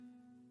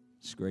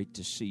It's great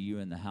to see you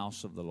in the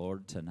house of the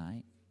Lord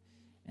tonight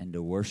and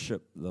to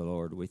worship the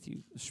Lord with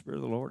you. The Spirit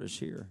of the Lord is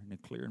here in a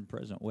clear and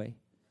present way,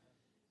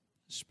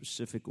 a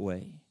specific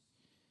way.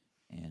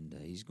 And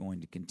He's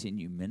going to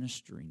continue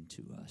ministering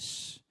to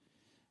us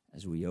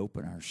as we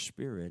open our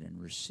spirit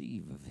and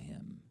receive of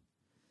Him.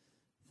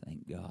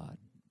 Thank God.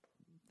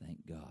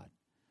 Thank God.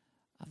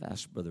 I've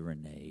asked Brother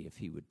Rene if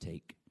he would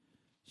take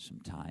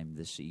some time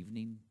this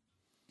evening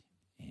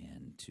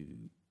and to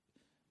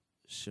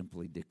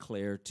simply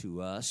declare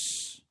to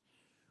us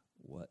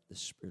what the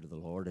Spirit of the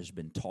Lord has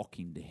been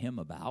talking to him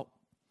about.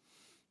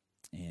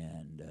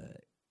 And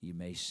you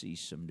may see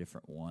some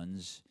different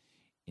ones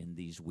in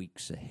these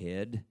weeks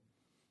ahead.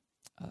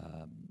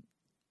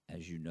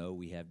 As you know,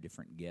 we have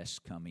different guests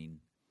coming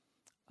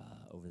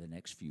over the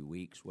next few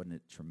weeks. Wasn't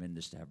it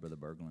tremendous to have Brother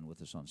Berglund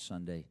with us on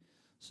Sunday?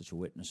 Such a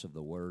witness of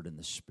the Word and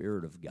the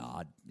Spirit of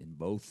God in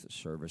both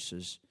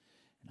services.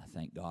 And I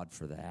thank God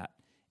for that.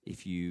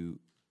 If you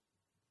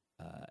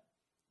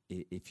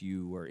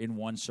were in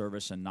one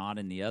service and not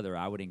in the other,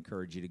 I would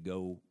encourage you to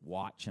go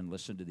watch and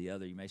listen to the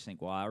other. You may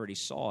think, well, I already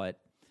saw it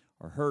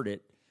or heard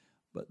it,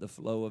 but the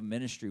flow of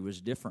ministry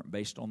was different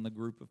based on the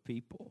group of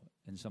people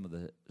and some of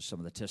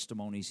the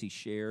testimonies he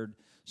shared,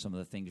 some of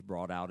the things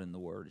brought out in the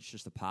Word. It's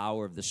just the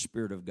power of the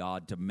Spirit of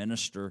God to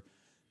minister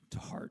to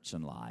hearts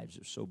and lives.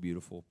 It was so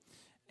beautiful,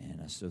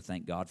 and I so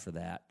thank God for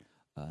that.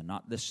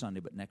 Not this Sunday,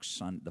 but next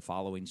Sunday, the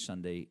following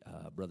Sunday,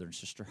 Brother and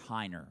Sister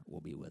Heiner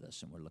will be with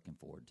us, and we're looking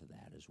forward to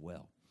that as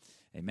well.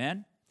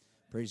 Amen?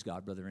 Praise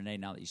God. Brother Rene,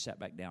 now that you sat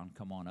back down,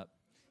 come on up.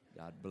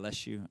 God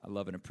bless you. I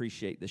love and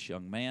appreciate this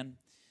young man,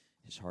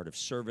 his heart of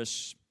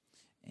service,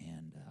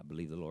 and I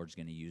believe the Lord's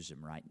going to use him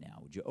right now.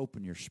 Would you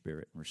open your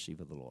spirit and receive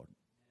of the Lord?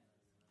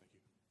 Thank you.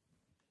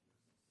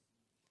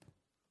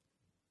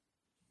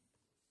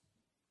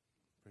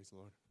 Praise the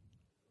Lord.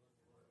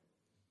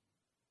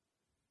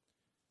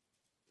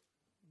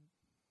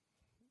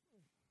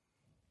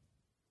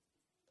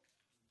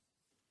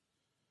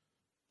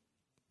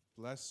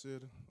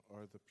 Blessed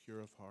are the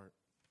pure of heart,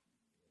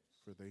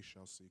 for they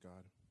shall see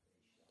God.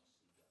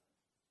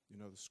 You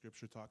know, the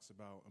scripture talks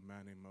about a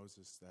man named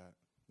Moses that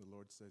the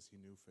Lord says he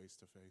knew face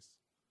to face,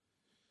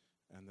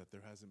 and that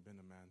there hasn't been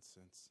a man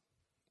since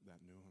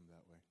that knew him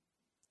that way.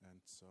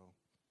 And so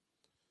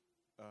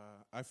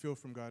I feel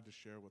from God to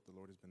share what the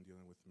Lord has been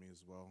dealing with me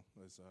as well,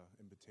 as an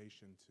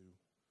invitation to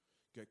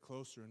get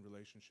closer in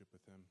relationship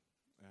with him,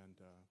 and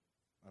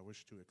I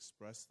wish to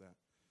express that.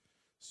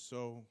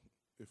 So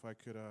if I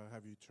could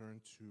have you turn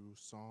to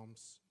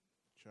Psalms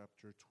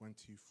chapter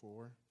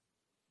 24,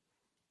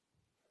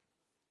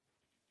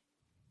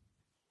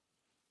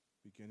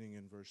 beginning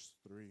in verse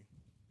 3. Amen.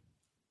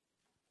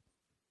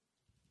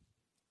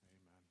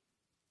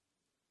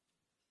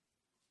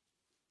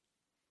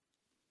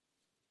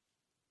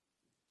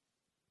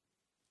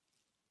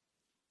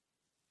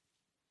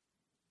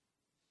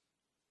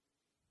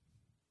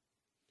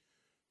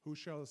 Who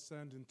shall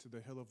ascend into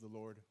the hill of the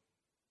Lord,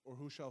 or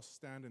who shall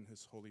stand in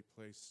his holy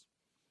place?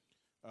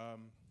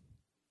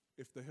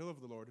 If the hill of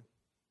the Lord,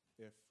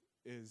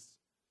 is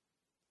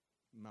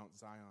Mount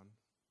Zion,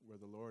 where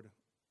the Lord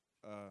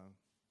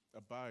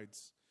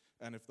abides,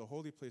 and if the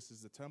holy place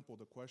is the temple,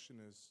 the question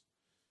is,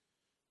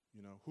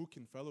 who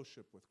can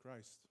fellowship with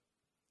Christ?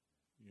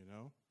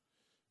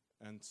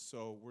 And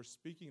so we're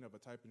speaking of a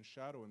type and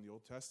shadow in the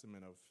Old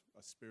Testament of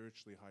a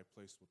spiritually high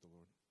place with the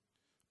Lord,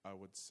 I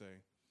would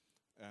say.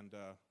 And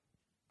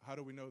how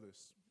do we know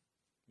this?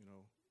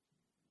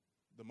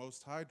 The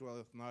Most High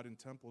dwelleth not in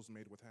temples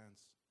made with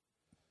hands.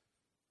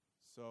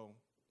 So,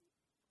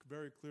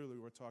 very clearly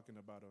we're talking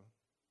about a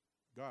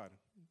God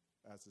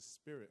as a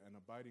spirit and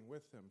abiding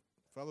with him,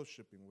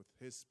 fellowshipping with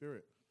his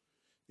spirit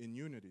in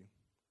unity.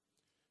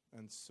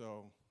 And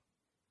so,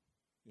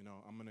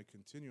 I'm going to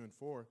continue in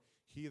 4.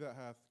 He that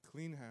hath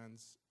clean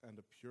hands and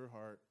a pure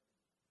heart,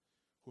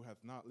 who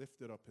hath not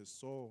lifted up his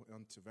soul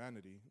unto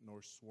vanity,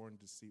 nor sworn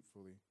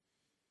deceitfully.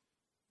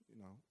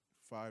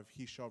 5,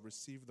 he shall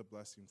receive the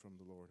blessing from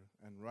the Lord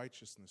and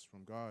righteousness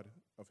from God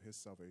of his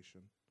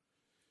salvation.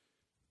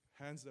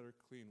 Hands that are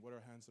clean. What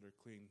are hands that are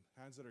clean?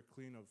 Hands that are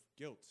clean of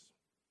guilt,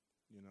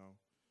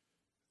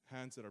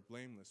 hands that are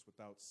blameless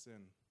without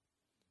sin,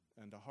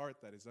 and a heart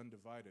that is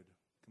undivided,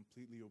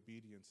 completely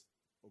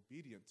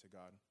obedient to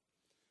God.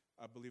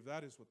 I believe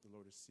that is what the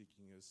Lord is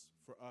seeking, is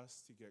for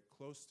us to get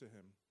close to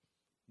him,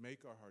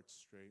 make our hearts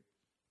straight,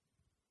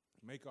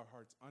 make our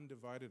hearts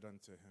undivided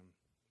unto him.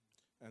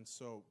 And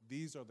so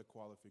these are the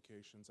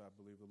qualifications I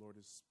believe the Lord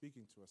is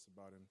speaking to us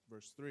about in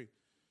verse 3.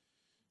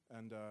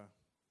 And,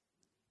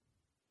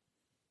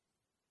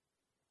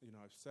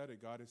 I've said it,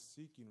 God is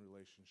seeking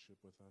relationship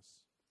with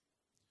us.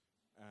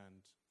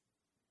 And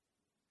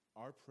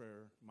my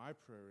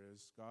prayer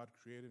is, God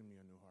created me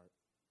a new heart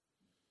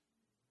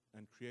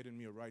and created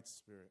me a right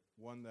spirit,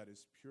 one that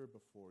is pure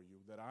before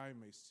you, that I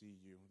may see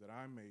you, that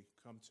I may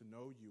come to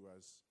know you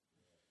as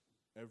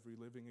every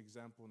living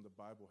example in the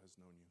Bible has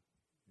known you,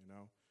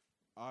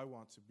 I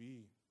want to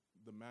be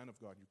the man of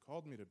God you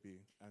called me to be,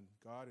 and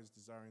God is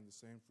desiring the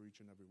same for each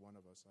and every one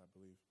of us, I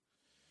believe.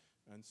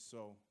 And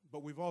so,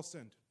 but we've all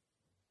sinned.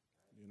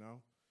 you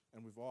know?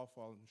 And we've all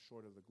fallen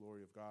short of the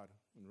glory of God.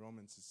 In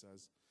Romans it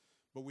says,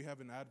 but we have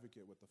an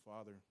advocate with the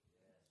Father,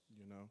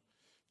 you know?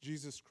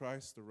 Jesus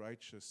Christ the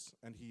righteous,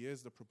 and he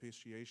is the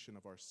propitiation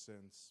of our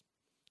sins.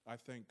 I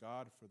thank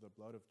God for the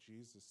blood of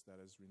Jesus that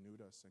has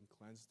renewed us and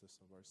cleansed us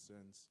of our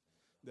sins,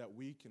 that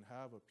we can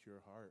have a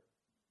pure heart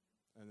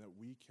and that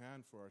we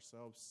can for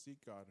ourselves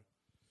seek God.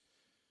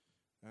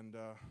 And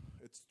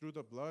it's through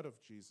the blood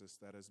of Jesus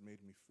that has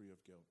made me free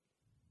of guilt.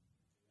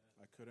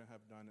 I couldn't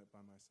have done it by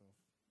myself.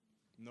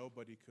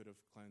 Nobody could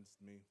have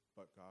cleansed me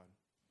but God.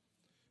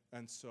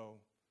 And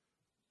so,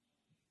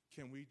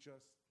 can we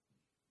just,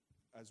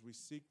 as we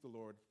seek the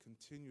Lord,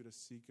 continue to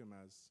seek him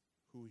as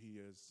who he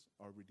is,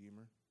 our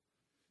Redeemer?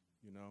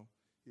 You know,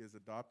 he has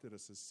adopted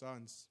us as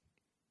sons,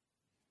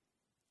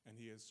 and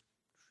he has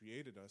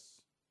created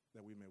us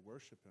that we may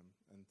worship him.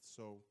 And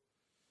so,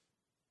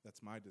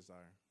 that's my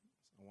desire.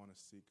 I want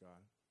to seek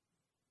God.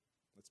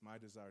 That's my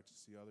desire to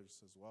see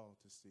others as well,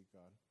 to seek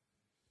God.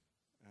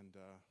 And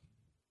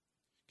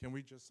can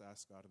we just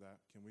ask God that?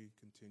 Can we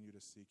continue to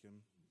seek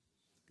him?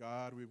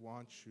 God, we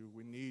want you.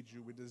 We need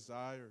you. We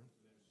desire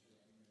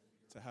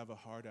to have a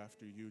heart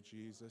after you,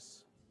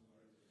 Jesus.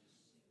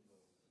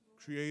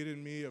 Create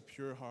in me a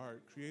pure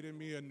heart. Create in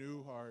me a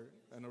new heart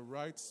and a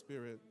right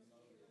spirit,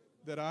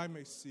 that I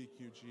may seek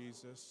you,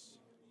 Jesus,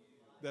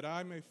 that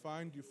I may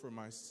find you for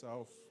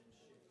myself.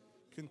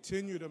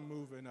 Continue to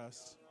move in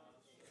us.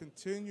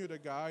 Continue to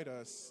guide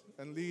us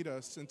and lead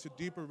us into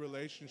deeper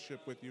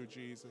relationship with you,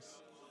 Jesus.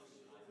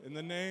 In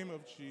the name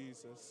of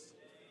Jesus,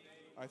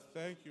 I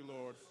thank you,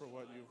 Lord, for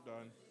what you've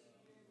done.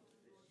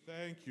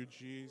 Thank you,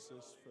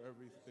 Jesus, for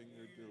everything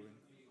you're doing.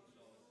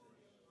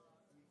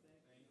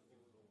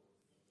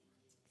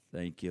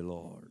 Thank you,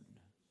 Lord.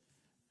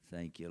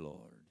 Thank you,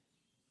 Lord.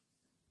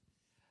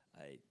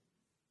 I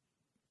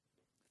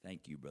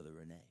thank you, Brother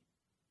Renee.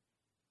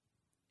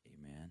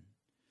 Amen.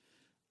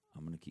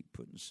 I'm going to keep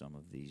putting some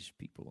of these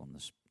people on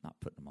the, not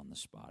putting them on the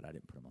spot. I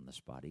didn't put them on the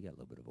spot. He got a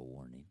little bit of a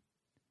warning.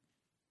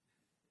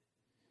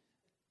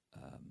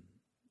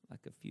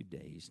 Like a few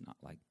days, not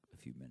like a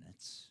few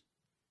minutes.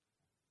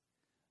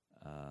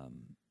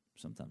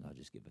 Sometimes I'll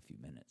just give a few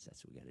minutes.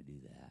 That's what we got to do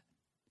that.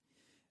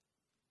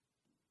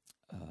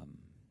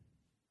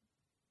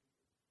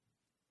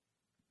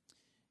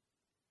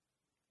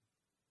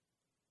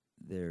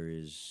 There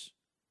is,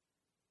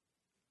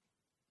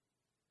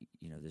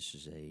 you know,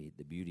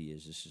 the beauty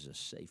is this is a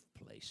safe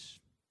place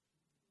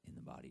in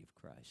the body of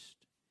Christ.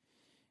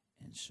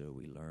 And so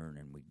we learn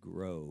and we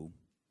grow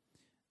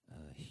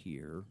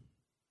here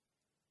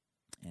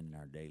and in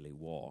our daily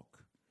walk.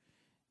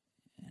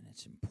 And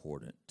it's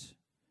important.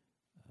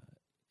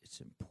 It's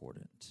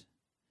important.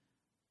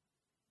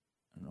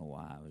 I don't know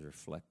why I was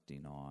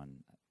reflecting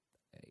on,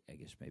 I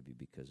guess maybe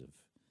because of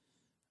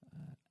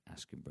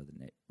asking Brother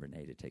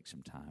Renee to take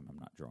some time. I'm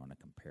not drawing a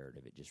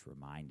comparative. It just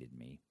reminded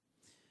me.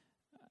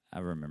 I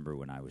remember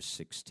when I was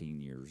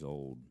 16 years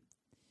old,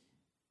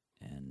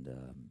 and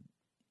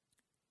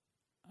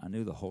I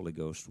knew the Holy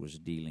Ghost was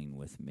dealing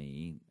with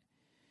me,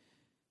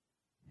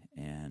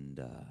 and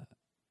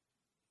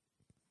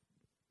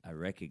I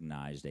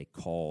recognized a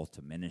call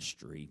to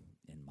ministry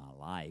in my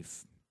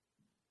life,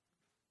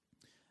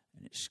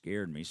 and it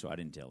scared me, so I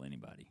didn't tell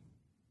anybody.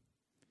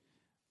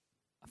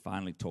 I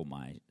finally told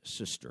my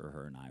sister.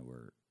 Her and I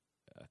were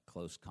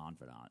close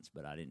confidants,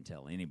 but I didn't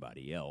tell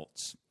anybody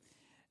else.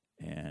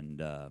 And,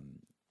 man,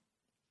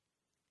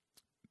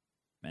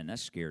 that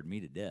scared me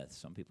to death.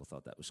 Some people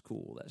thought that was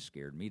cool. That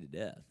scared me to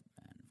death.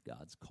 Man, if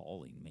God's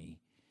calling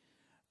me,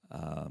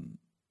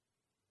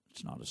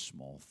 it's not a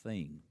small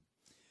thing.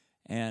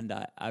 And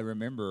I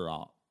remember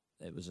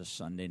it was a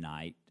Sunday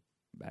night.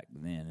 Back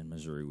then in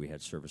Missouri, we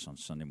had service on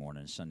Sunday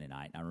morning and Sunday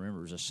night. And I remember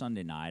it was a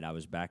Sunday night. I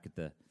was back at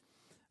the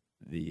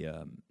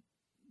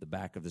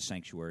back of the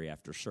sanctuary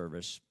after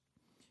service,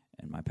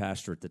 and my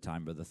pastor at the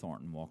time, Brother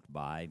Thornton, walked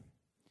by,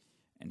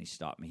 and he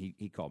stopped me.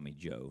 He called me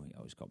Joe. He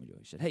always called me Joe.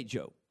 He said, "Hey,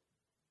 Joe."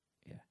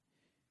 Yeah.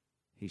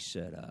 He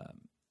said,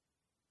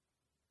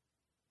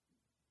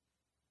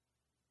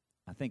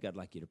 "I think I'd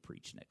like you to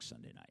preach next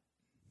Sunday night."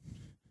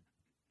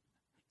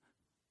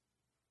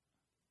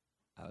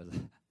 I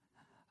don't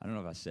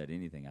know if I said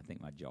anything. I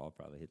think my jaw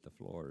probably hit the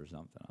floor or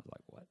something. I was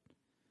like, "What?"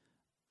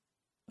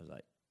 I was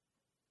like,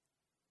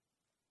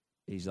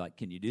 he's like,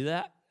 "Can you do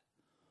that?"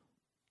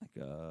 Like,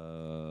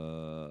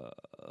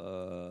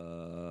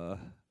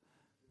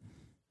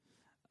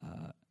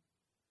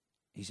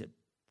 he said,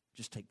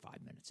 "Just take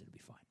 5 minutes. It'll be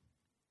fine."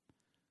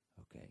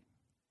 Okay.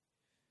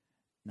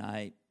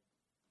 And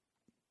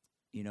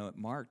it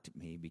marked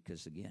me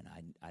because, again,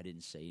 I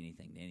didn't say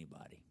anything to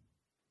anybody.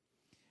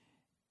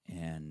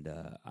 And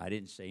I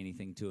didn't say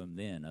anything to him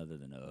then other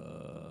than,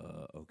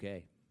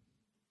 okay.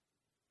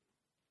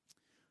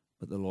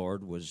 But the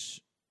Lord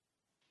was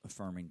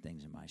affirming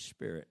things in my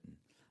spirit. And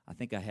I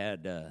think I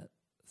had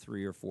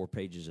 3 or 4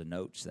 pages of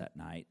notes that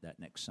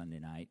next Sunday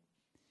night.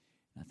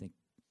 And I think,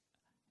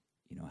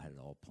 I had it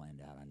all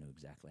planned out. I knew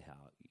exactly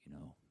how, it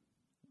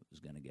was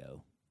going to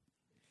go.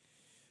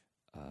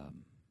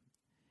 And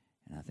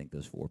And I think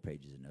those 4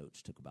 pages of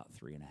notes took about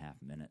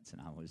 3.5 minutes,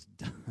 and I was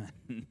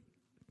done.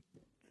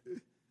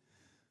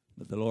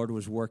 But the Lord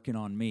was working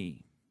on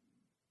me.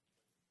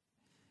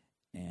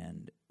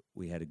 And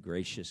we had a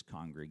gracious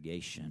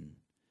congregation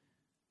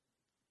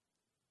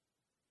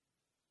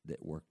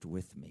that worked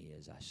with me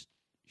as I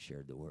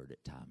shared the word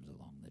at times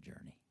along the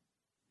journey.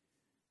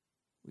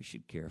 We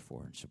should care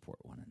for and support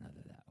one another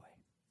that way.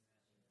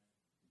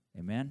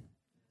 Amen?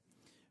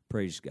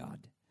 Praise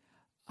God.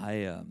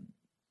 I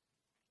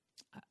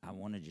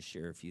want to just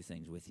share a few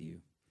things with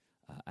you.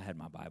 I had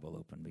my Bible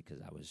open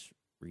because I was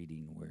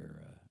reading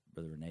where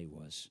Brother Renee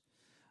was.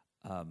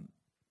 I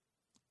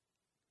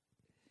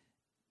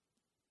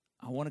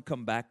want to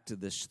come back to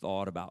this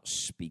thought about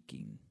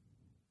speaking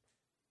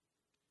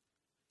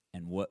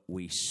and what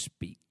we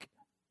speak.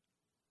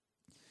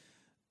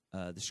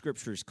 The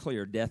scripture is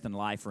clear. Death and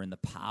life are in the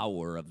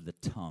power of the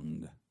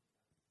tongue.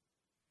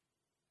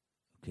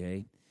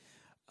 Okay?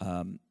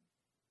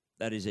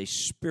 That is a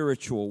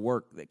spiritual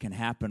work that can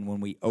happen when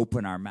we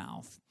open our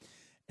mouth.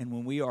 And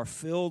when we are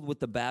filled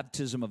with the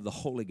baptism of the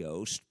Holy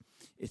Ghost,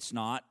 it's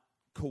not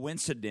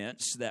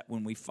coincidence that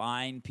when we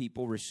find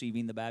people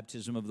receiving the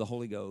baptism of the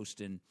Holy Ghost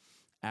in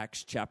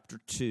Acts chapter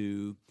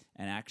 2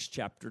 and Acts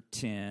chapter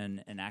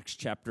 10 and Acts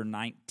chapter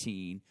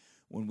 19,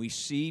 when we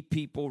see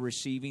people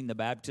receiving the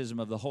baptism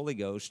of the Holy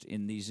Ghost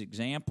in these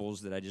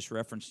examples that I just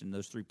referenced in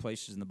those 3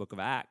 places in the book of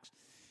Acts,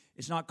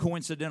 it's not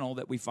coincidental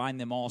that we find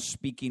them all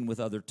speaking with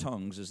other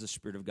tongues as the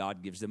Spirit of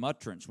God gives them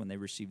utterance when they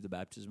receive the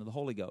baptism of the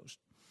Holy Ghost.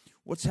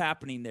 What's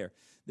happening there?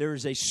 There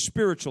is a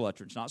spiritual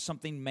utterance, not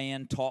something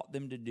man taught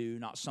them to do,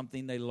 not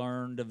something they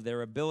learned of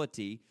their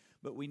ability,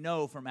 but we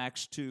know from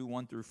Acts 2,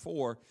 1 through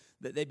 4,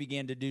 that they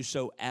began to do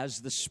so as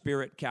the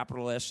Spirit,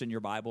 capital S in your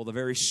Bible, the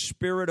very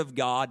Spirit of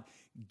God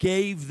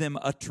gave them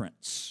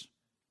utterance.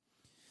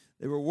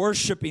 They were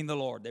worshiping the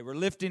Lord. They were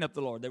lifting up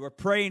the Lord. They were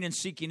praying and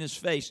seeking His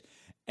face.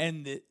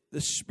 And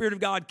the Spirit of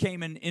God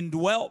came and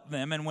indwelt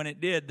them, and when it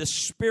did, the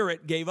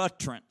Spirit gave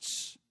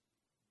utterance.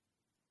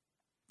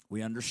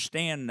 We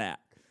understand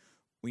that.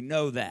 We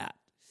know that.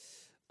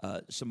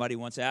 Somebody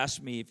once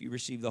asked me, if you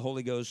receive the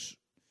Holy Ghost,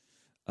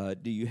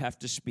 do you have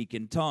to speak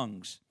in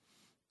tongues?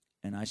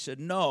 And I said,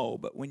 no,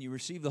 but when you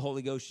receive the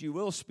Holy Ghost, you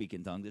will speak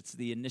in tongues. It's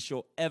the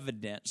initial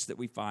evidence that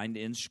we find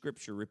in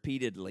Scripture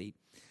repeatedly.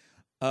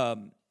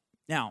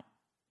 Now,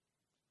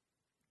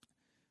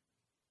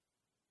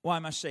 why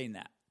am I saying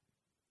that?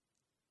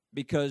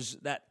 Because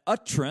that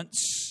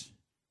utterance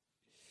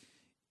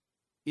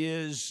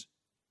is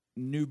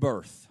new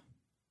birth,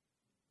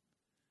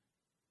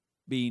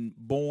 being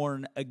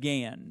born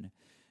again.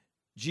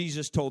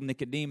 Jesus told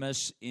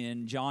Nicodemus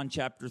in John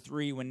chapter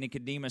 3, when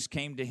Nicodemus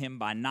came to him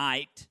by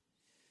night,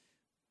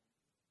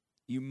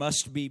 you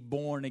must be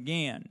born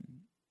again.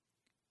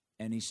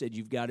 And he said,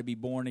 you've got to be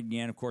born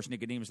again. Of course,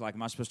 Nicodemus was like,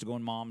 am I supposed to go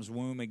in mom's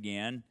womb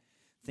again?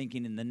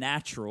 Thinking in the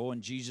natural.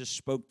 And Jesus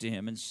spoke to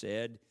him and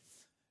said,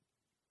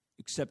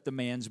 except the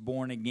man's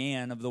born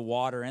again of the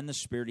water and the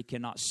Spirit, he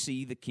cannot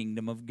see the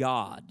kingdom of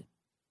God.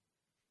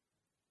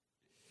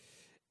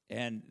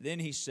 And then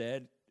he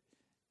said,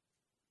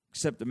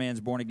 except the man's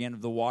born again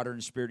of the water and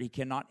the Spirit, he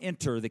cannot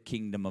enter the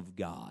kingdom of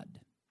God.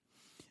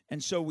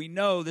 And so we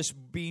know this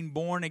being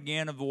born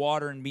again of the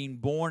water and being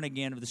born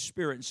again of the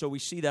Spirit. And so we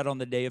see that on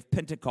the day of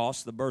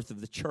Pentecost, the birth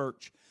of the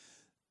church,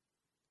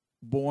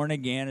 born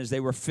again as they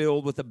were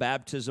filled with the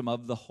baptism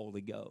of the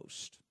Holy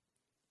Ghost.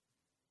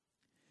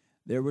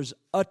 There was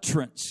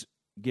utterance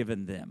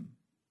given them.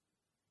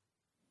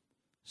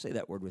 Say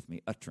that word with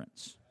me,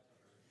 utterance.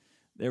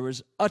 There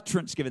was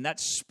utterance given.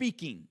 That's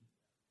speaking.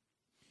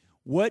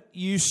 What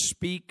you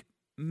speak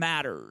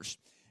matters.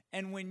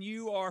 And when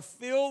you are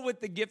filled with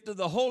the gift of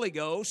the Holy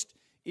Ghost,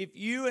 if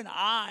you and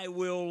I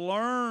will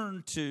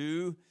learn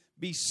to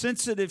be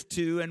sensitive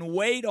to and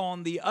wait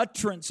on the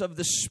utterance of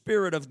the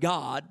Spirit of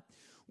God,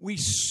 we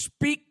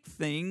speak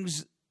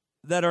things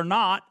that are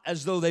not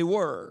as though they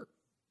were.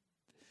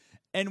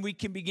 And we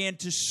can begin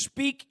to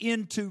speak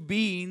into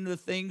being the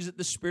things that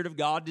the Spirit of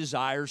God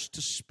desires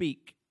to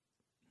speak.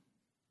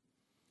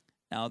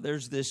 Now,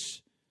 there's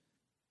this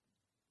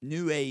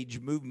New Age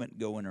movement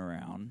going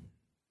around.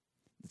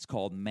 It's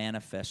called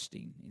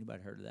manifesting.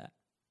 Anybody heard of that?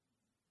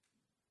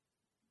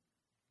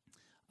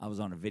 I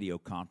was on a video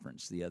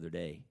conference the other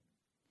day,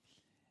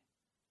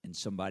 and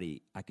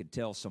I could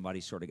tell somebody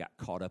sort of got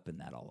caught up in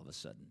that all of a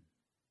sudden.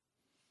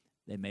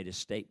 They made a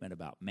statement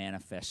about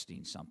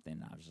manifesting something,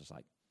 and I was just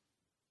like,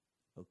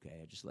 okay,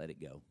 I just let it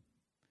go.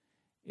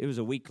 It was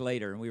a week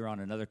later, and we were on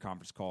another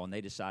conference call, and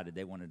they decided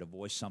they wanted to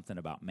voice something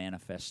about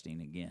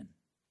manifesting again.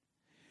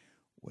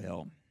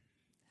 Well,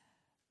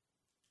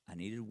 I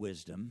needed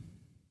wisdom,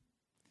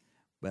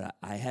 but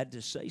I had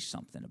to say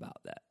something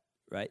about that,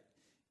 right?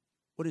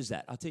 What is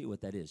that? I'll tell you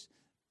what that is.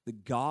 The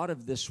God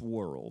of this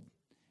world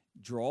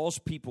draws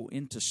people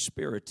into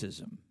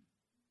spiritism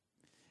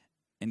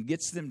and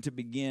gets them to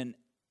begin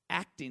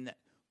acting that.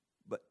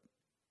 But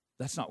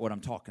that's not what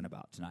I'm talking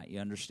about tonight. You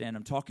understand?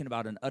 I'm talking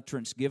about an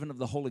utterance given of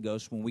the Holy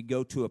Ghost when we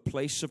go to a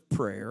place of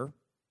prayer,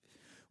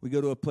 We go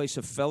to a place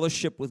of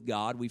fellowship with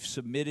God. We've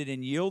submitted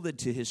and yielded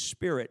to His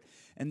Spirit.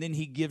 And then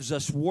He gives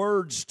us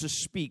words to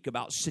speak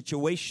about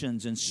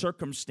situations and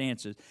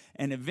circumstances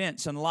and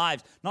events and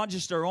lives, not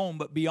just our own,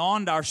 but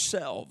beyond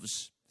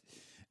ourselves.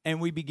 And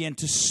we begin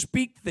to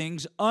speak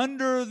things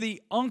under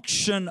the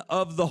unction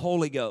of the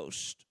Holy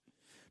Ghost.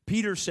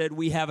 Peter said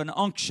we have an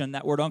unction.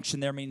 That word unction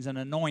there means an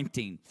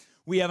anointing.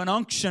 We have an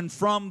unction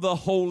from the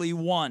Holy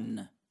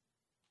One.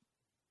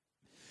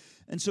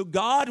 And so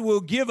God will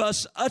give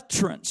us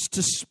utterance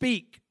to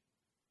speak.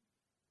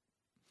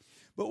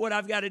 But what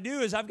I've got to do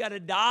is I've got to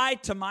die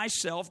to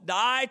myself,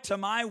 die to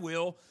my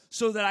will,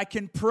 so that I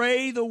can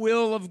pray the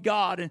will of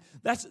God. And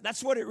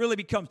that's what it really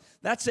becomes.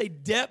 That's a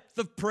depth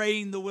of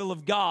praying the will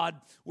of God,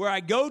 where I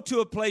go to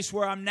a place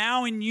where I'm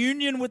now in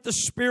union with the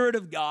Spirit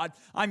of God.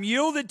 I'm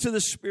yielded to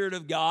the Spirit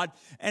of God,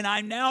 and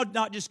I'm now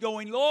not just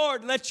going,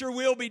 Lord, let your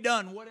will be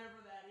done, whatever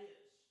that is.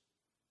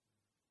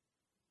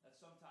 That's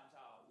sometimes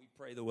how we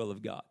pray the will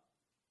of God.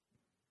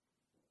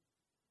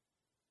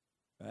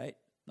 Right?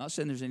 Not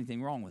saying there's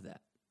anything wrong with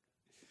that.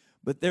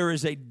 But there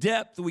is a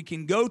depth we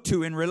can go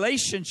to in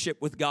relationship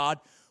with God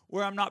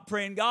where I'm not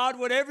praying, God,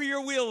 whatever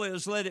your will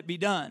is, let it be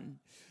done.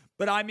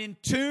 But I'm in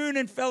tune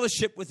and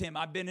fellowship with Him.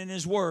 I've been in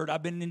His Word.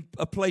 I've been in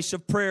a place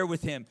of prayer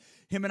with Him.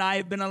 Him and I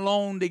have been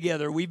alone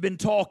together. We've been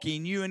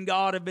talking. You and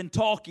God have been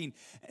talking.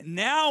 And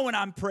now when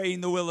I'm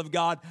praying the will of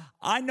God,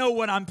 I know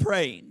what I'm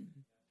praying.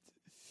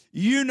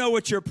 You know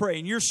what you're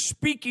praying. You're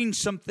speaking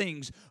some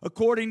things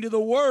according to the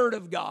Word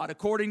of God,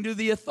 according to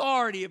the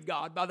authority of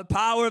God, by the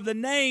power of the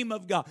name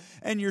of God.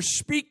 And you're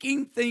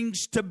speaking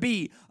things to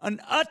be an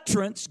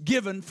utterance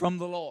given from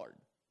the Lord.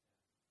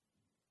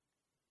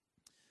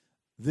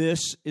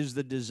 This is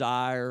the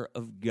desire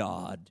of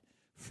God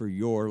for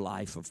your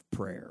life of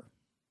prayer.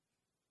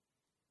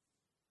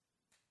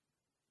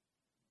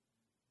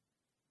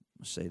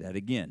 I'll say that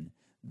again.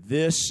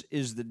 This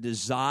is the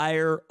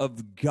desire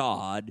of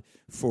God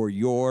for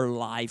your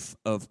life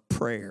of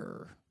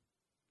prayer.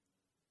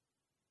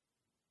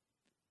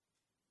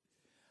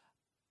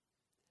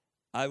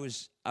 I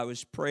was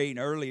praying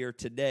earlier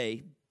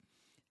today,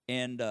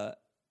 and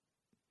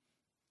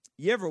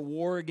you ever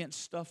war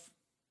against stuff?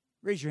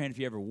 Raise your hand if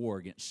you ever war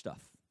against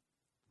stuff.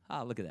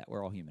 Look at that.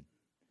 We're all human.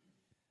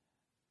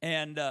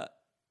 And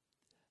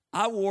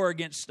I war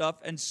against stuff,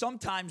 and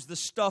sometimes the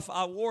stuff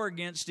I war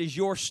against is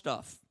your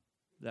stuff.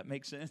 Does that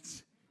make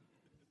sense?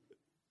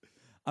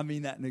 I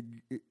mean that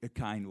in a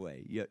kind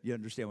way. You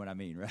understand what I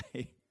mean,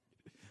 right?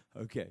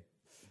 Okay.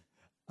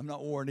 I'm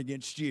not warring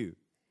against you.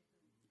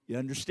 You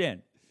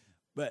understand?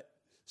 But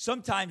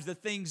sometimes the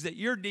things that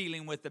you're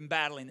dealing with and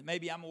battling that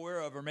maybe I'm aware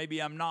of or maybe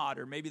I'm not,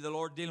 or maybe the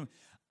Lord dealing with,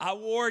 I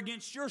war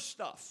against your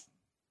stuff.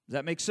 Does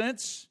that make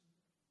sense?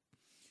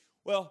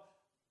 Well,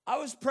 I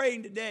was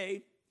praying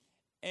today,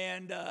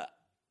 and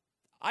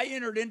I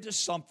entered into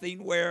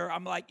something where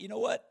I'm like, you know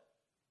what?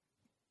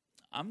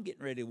 I'm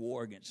getting ready to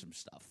war against some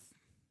stuff.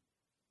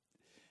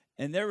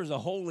 And there was a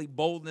holy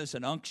boldness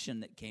and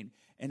unction that came.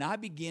 And I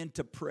began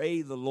to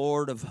pray the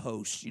Lord of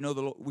hosts. You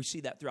know, we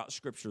see that throughout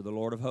Scripture, the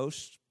Lord of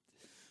hosts.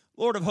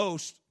 Lord of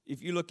hosts,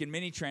 if you look in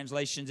many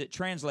translations, it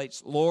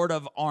translates Lord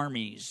of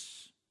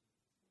armies.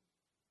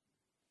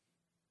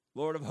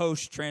 Lord of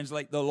hosts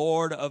translate the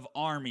Lord of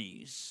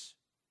armies.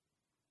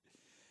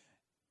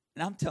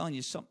 And I'm telling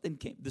you, something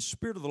came. The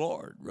Spirit of the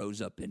Lord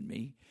rose up in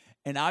me.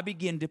 And I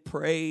began to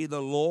pray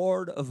the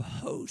Lord of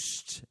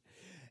hosts.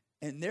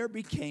 And there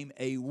became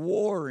a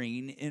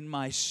warring in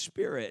my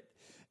spirit.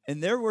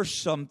 And there were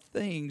some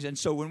things. And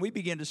so when we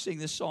began to sing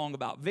this song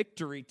about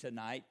victory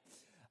tonight,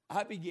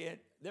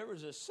 there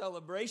was a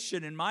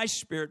celebration in my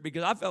spirit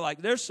because I felt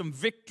like there's some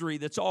victory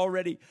that's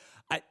already,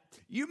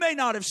 you may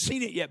not have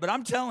seen it yet, but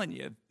I'm telling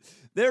you,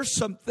 there's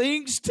some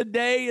things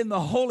today in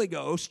the Holy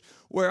Ghost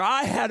where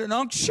I had an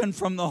unction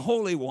from the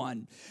Holy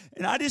One.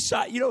 And I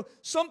decided,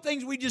 some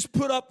things we just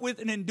put up with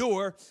and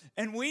endure.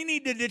 And we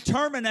need to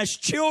determine as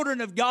children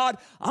of God,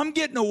 I'm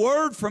getting a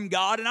word from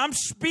God and I'm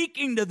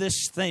speaking to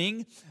this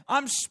thing.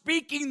 I'm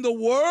speaking the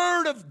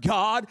word of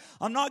God.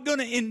 I'm not going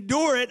to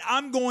endure it.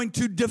 I'm going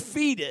to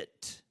defeat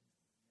it.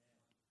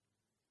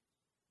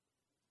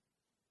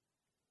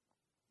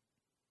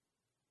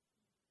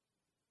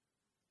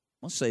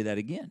 I'll say that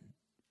again.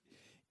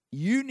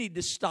 You need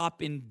to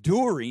stop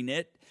enduring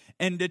it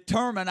and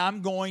determine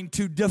I'm going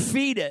to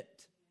defeat it.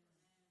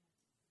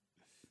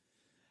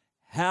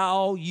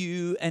 How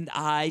you and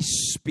I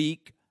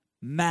speak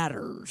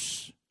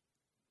matters.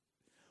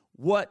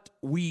 What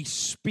we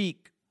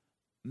speak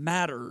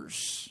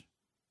matters.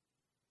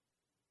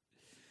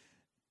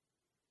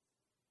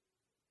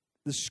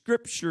 The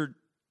Scripture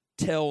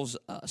tells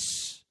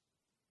us,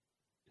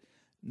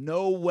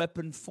 no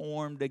weapon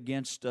formed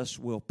against us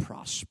will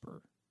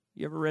prosper.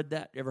 You ever read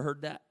that? You ever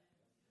heard that?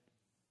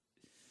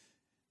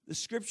 The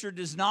Scripture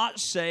does not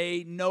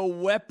say no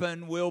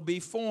weapon will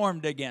be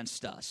formed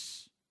against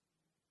us.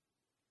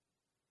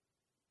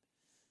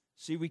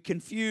 See, we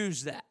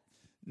confuse that.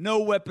 No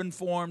weapon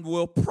formed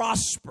will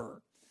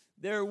prosper.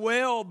 There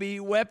will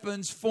be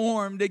weapons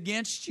formed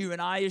against you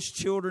and I as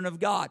children of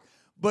God,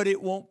 but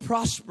it won't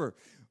prosper.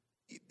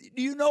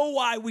 Do you know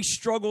why we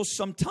struggle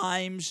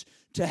sometimes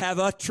to have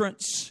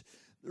utterance?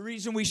 The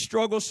reason we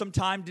struggle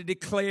sometimes to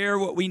declare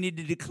what we need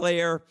to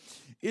declare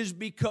is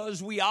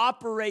because we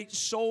operate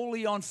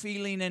solely on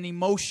feeling and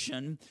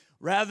emotion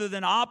rather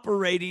than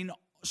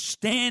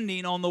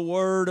standing on the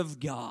Word of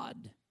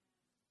God.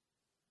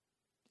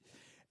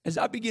 As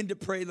I begin to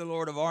pray the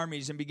Lord of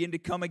armies and begin to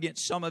come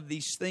against some of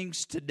these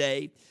things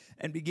today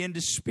and begin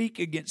to speak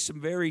against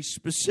some very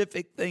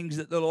specific things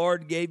that the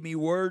Lord gave me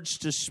words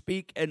to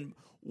speak and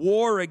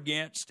war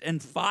against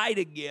and fight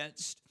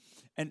against,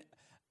 and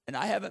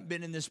I haven't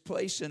been in this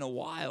place in a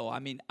while. I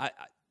mean, I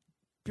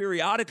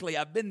periodically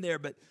I've been there,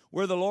 but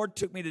where the Lord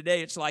took me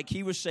today, it's like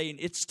He was saying,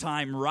 it's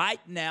time right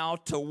now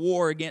to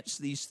war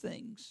against these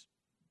things.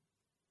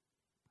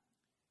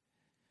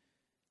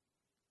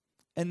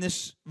 And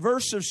this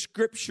verse of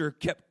Scripture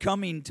kept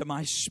coming to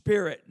my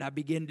spirit, and I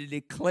began to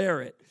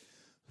declare it.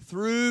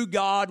 Through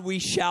God we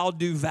shall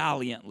do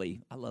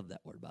valiantly. I love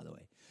that word, by the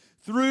way.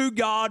 Through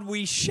God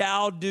we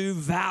shall do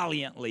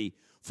valiantly,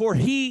 for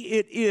He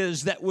it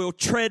is that will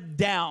tread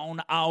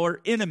down our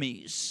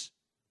enemies.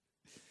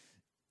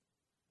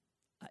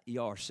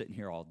 Y'all are sitting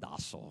here all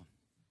docile.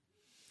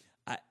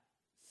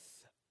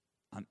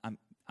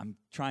 I'm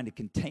trying to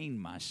contain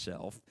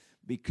myself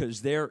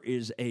because there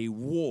is a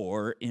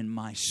war in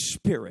my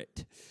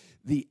spirit.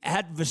 The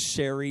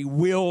adversary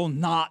will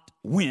not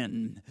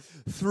win.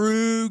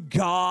 Through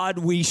God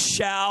we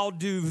shall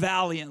do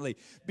valiantly,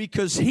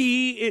 because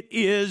He it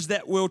is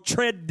that will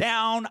tread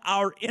down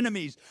our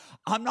enemies.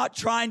 I'm not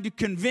trying to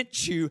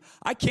convince you.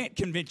 I can't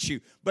convince you,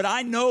 but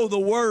I know the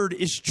Word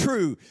is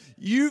true.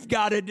 You've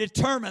got to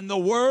determine the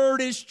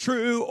Word is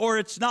true or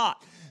it's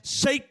not.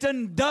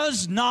 Satan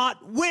does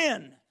not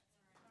win.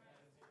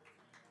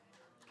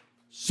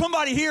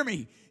 Somebody hear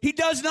me. He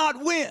does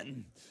not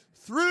win.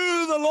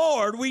 Through the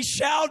Lord we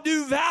shall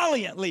do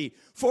valiantly,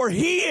 for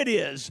He it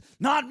is,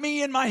 not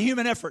me and my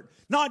human effort,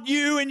 not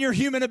you and your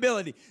human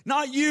ability,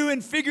 not you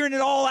and figuring it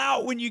all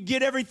out when you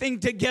get everything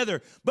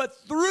together, but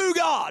through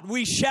God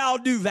we shall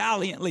do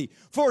valiantly,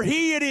 for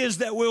He it is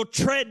that will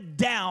tread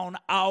down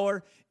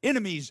our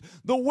enemies.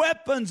 The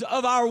weapons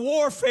of our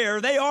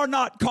warfare, they are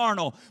not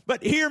carnal,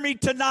 but hear me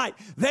tonight,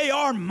 they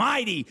are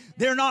mighty.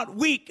 They're not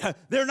weak.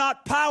 They're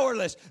not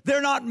powerless.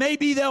 They're not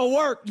maybe they'll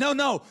work.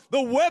 No.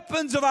 The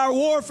weapons of our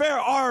warfare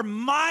are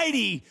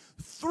mighty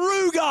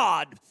through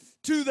God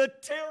to the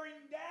tearing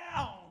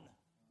down.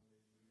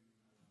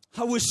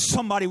 I wish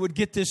somebody would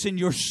get this in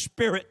your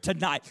spirit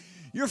tonight.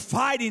 You're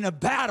fighting a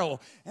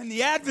battle, and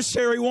the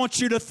adversary wants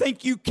you to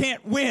think you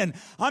can't win.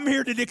 I'm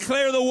here to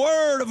declare the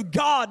Word of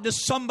God to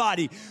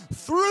somebody.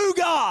 Through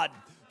God,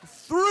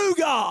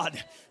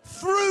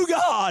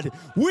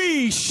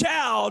 we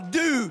shall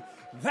do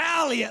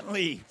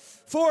valiantly,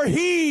 for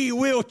He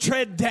will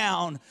tread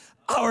down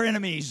our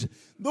enemies.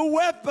 The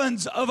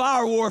weapons of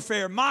our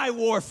warfare, my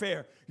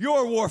warfare,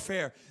 your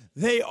warfare,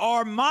 they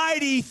are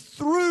mighty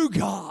through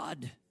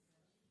God.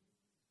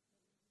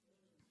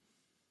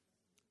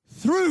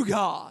 Through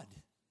God.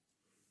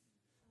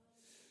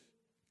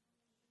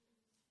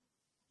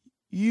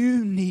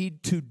 You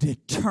need to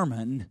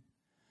determine,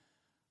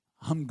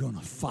 I'm going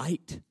to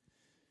fight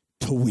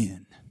to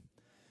win,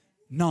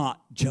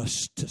 not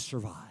just to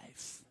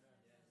survive.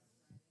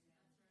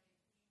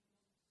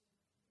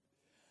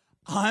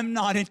 I'm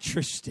not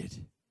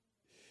interested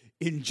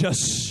in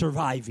just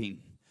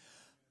surviving.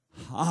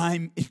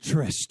 I'm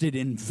interested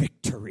in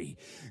victory.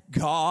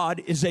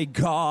 God is a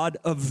God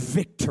of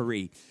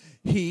victory.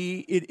 He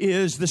it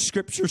is, the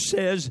Scripture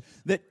says,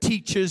 that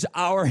teaches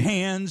our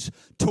hands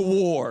to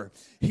war.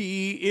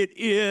 He it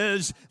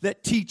is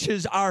that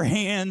teaches our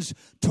hands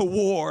to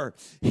war.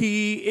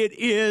 He it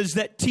is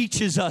that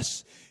teaches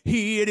us.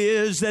 He it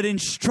is that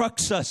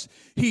instructs us.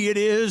 He it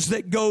is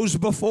that goes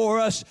before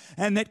us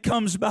and that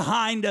comes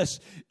behind us.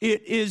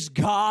 It is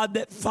God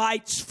that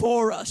fights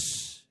for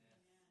us.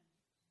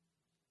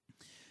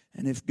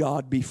 And if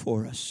God be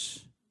for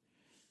us,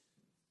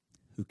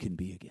 who can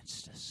be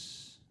against us?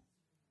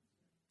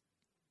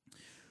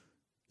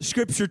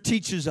 Scripture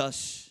teaches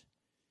us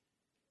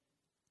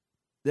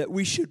that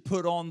we should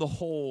put on the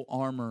whole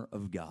armor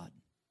of God.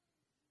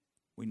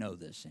 We know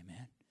this,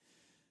 amen.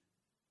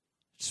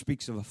 It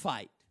speaks of a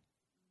fight.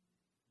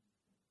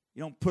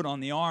 You don't put on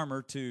the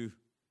armor to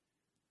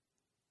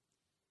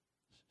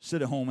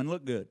sit at home and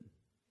look good.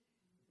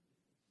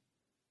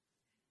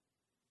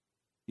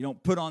 You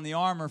don't put on the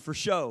armor for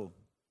show,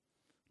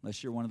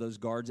 unless you're one of those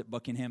guards at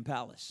Buckingham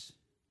Palace.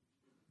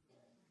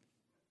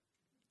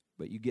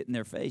 But you get in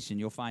their face and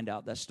you'll find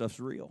out that stuff's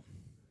real.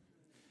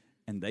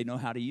 And they know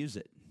how to use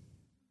it.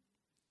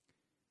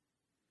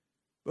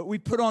 But we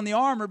put on the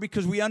armor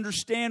because we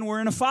understand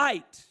we're in a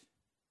fight.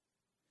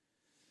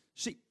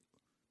 See,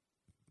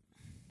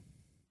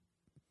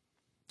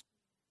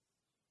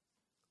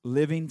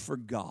 living for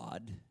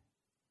God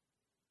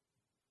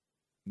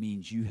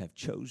means you have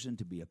chosen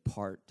to be a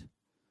part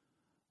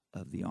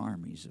of the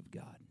armies of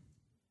God.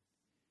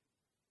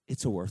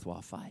 It's a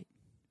worthwhile fight.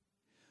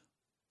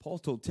 Paul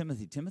told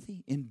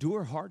Timothy,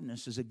 endure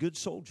hardness as a good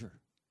soldier.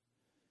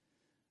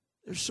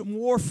 There's some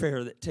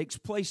warfare that takes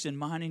place in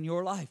mine and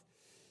your life.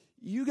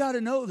 You got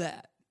to know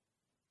that.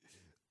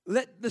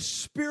 Let the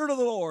Spirit of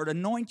the Lord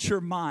anoint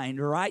your mind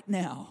right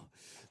now,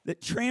 that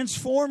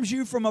transforms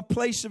you from a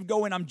place of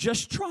going, I'm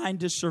just trying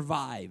to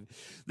survive,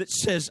 that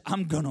says,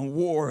 I'm going to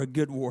war a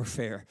good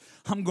warfare.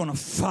 I'm going to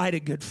fight a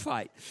good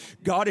fight.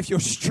 God, if you'll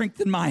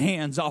strengthen my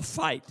hands, I'll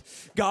fight.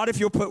 God, if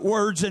you'll put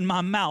words in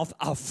my mouth,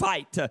 I'll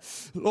fight.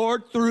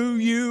 Lord, through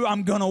you,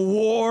 I'm going to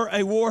war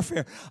a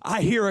warfare.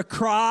 I hear a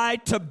cry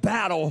to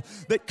battle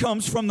that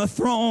comes from the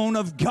throne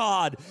of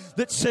God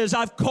that says,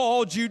 I've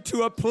called you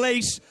to a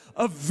place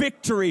of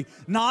victory,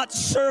 not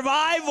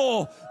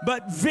survival,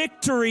 but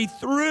victory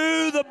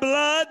through the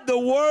blood, the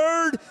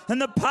word, and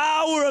the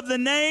power of the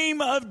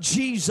name of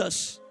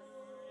Jesus.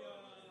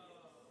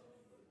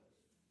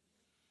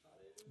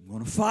 I'm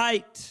going to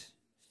fight.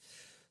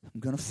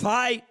 I'm going to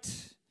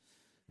fight.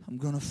 I'm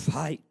going to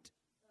fight.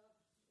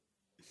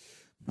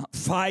 I'm not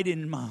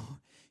fighting my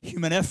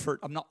human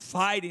effort. I'm not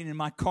fighting in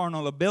my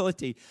carnal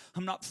ability.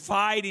 I'm not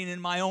fighting in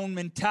my own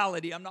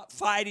mentality. I'm not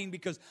fighting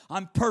because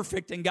I'm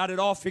perfect and got it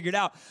all figured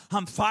out.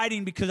 I'm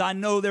fighting because I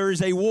know there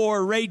is a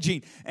war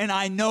raging, and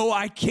I know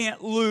I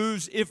can't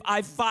lose if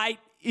I fight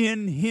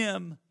in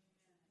Him.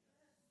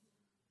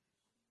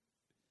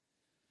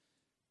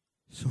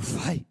 So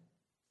fight.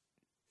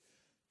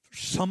 For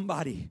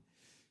somebody,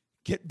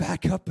 get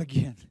back up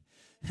again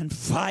and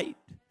fight.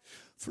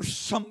 For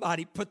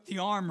somebody, put the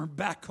armor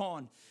back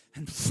on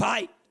and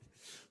fight.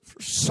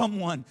 For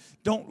someone,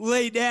 don't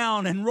lay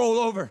down and roll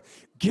over.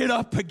 Get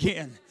up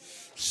again.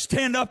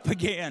 Stand up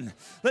again.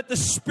 Let the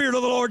Spirit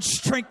of the Lord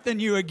strengthen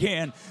you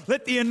again.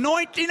 Let the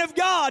anointing of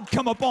God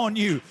come upon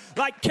you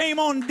like came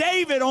on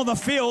David on the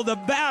field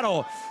of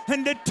battle,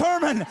 and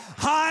determine,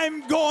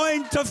 I'm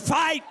going to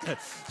fight.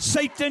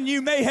 Satan,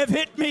 you may have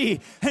hit me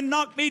and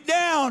knocked me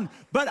down,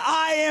 but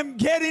I am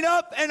getting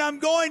up and I'm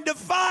going to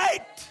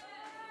fight.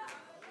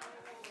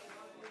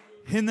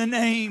 In the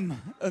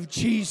name of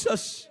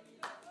Jesus.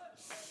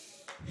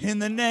 In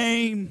the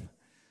name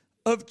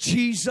of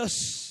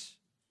Jesus.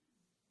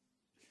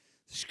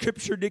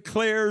 Scripture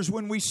declares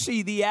when we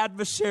see the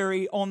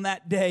adversary on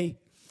that day,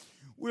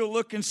 we'll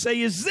look and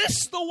say, is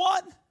this the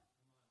one?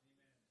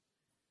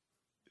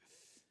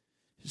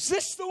 Is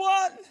this the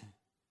one?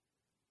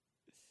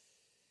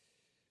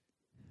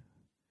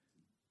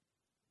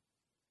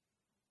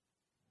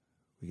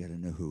 We got to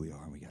know who we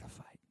are and we got to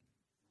fight.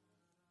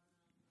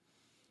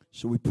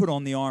 So we put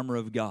on the armor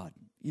of God.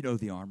 You know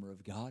the armor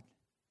of God.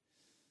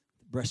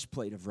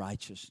 Breastplate of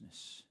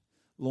righteousness,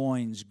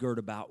 loins girt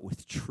about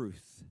with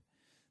truth,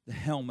 the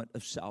helmet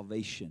of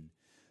salvation,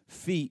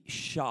 feet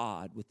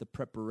shod with the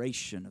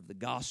preparation of the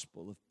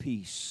gospel of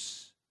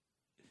peace.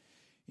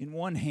 In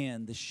one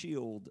hand, the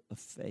shield of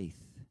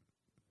faith.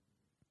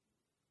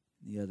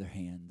 In the other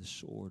hand, the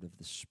sword of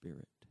the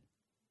Spirit.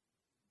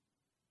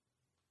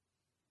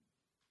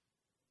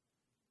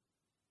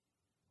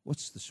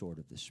 What's the sword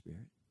of the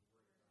Spirit?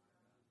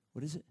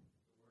 What is it?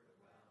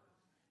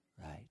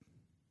 Right.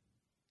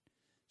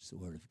 It's the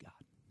Word of God.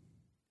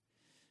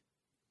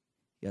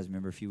 You guys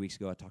remember a few weeks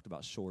ago I talked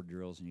about sword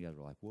drills, and you guys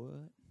were like,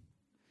 what?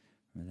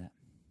 Remember that?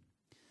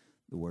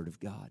 The Word of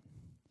God.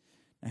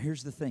 Now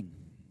here's the thing.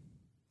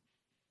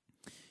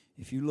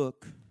 If you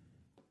look,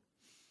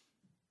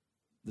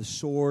 the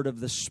sword of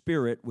the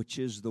Spirit, which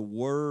is the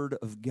Word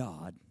of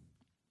God,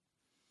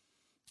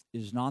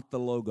 is not the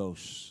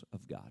Logos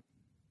of God.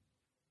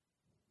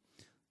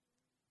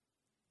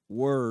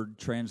 Word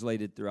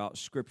translated throughout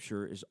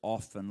Scripture is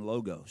often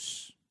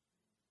Logos.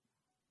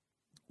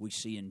 We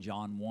see in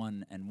John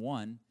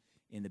 1:1,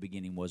 in the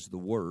beginning was the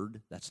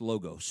Word. That's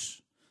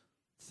Logos.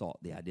 Thought,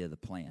 the idea, the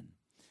plan.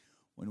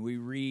 When we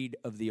read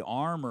of the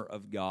armor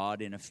of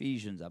God in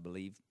Ephesians, I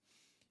believe,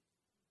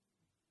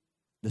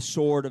 the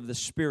sword of the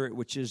Spirit,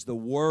 which is the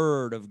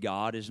Word of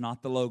God, is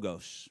not the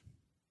Logos.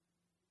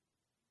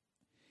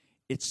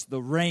 It's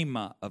the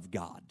Rhema of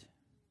God.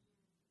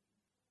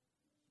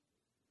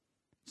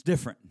 It's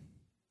different.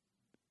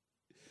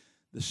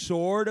 The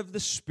sword of the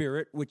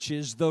Spirit, which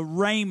is the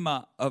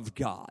Rhema of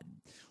God.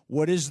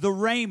 What is the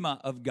Rhema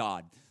of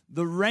God?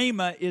 The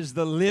Rhema is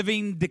the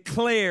living,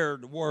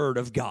 declared Word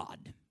of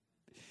God.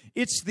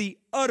 It's the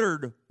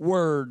uttered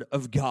Word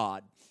of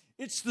God.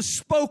 It's the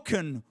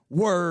spoken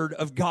Word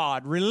of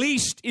God,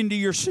 released into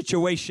your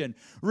situation,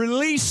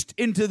 released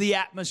into the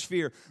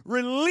atmosphere,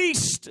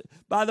 released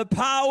by the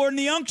power and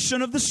the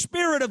unction of the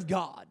Spirit of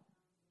God.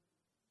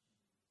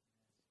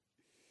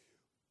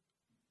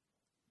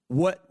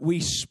 What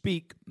we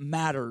speak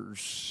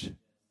matters.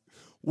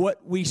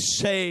 What we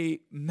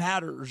say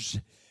matters.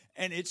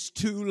 And it's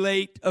too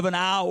late of an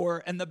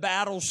hour, and the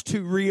battle's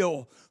too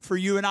real for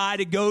you and I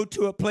to go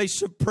to a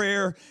place of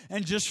prayer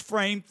and just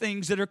frame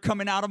things that are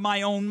coming out of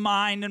my own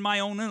mind and my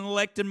own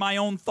intellect and my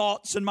own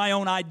thoughts and my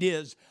own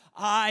ideas.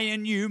 I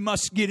and you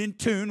must get in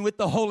tune with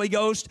the Holy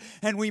Ghost,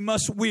 and we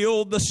must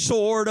wield the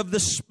sword of the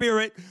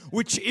Spirit,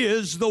 which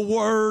is the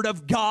Word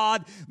of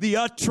God, the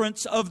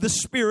utterance of the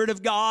Spirit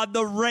of God,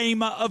 the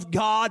rhema of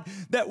God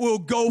that will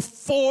go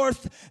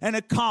forth and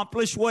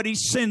accomplish what He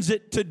sends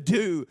it to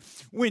do.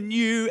 When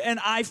you and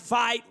I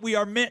fight, we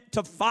are meant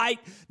to fight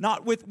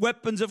not with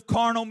weapons of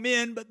carnal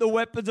men, but the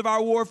weapons of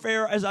our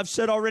warfare, as I've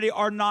said already,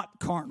 are not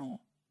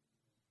carnal.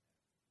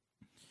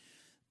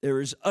 There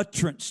is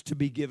utterance to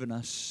be given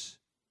us.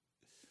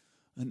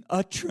 An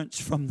utterance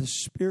from the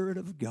Spirit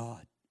of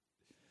God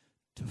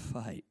to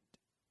fight.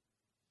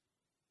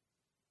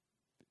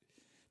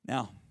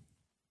 Now,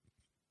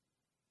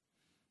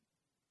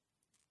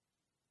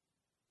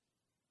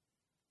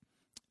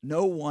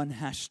 no one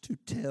has to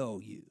tell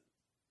you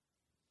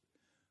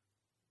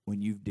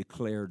when you've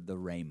declared the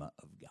rhema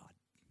of God.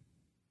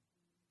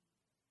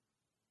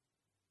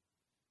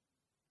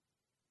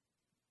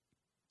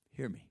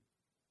 Hear me.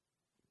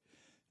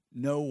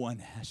 No one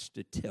has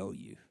to tell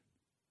you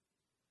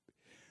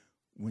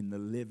when the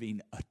living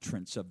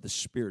utterance of the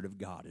Spirit of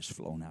God is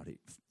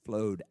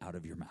flowed out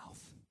of your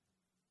mouth.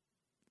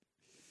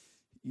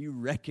 You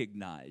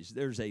recognize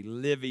there's a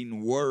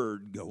living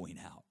word going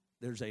out.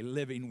 There's a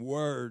living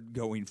word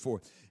going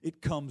forth.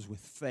 It comes with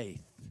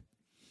faith.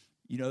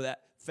 You know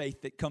that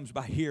faith that comes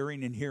by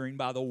hearing and hearing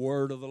by the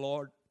word of the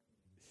Lord?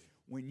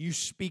 When you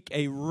speak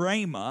a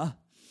rhema,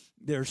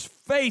 there's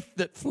faith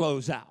that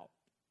flows out.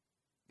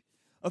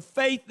 A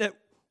faith that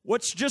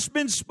what's just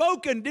been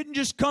spoken didn't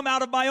just come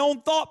out of my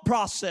own thought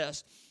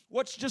process.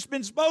 What's just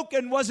been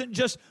spoken wasn't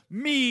just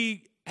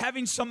me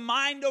having some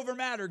mind over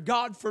matter,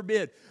 God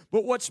forbid.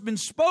 But what's been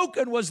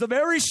spoken was the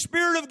very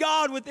Spirit of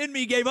God within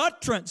me gave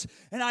utterance.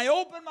 And I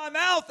opened my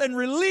mouth and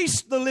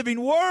released the living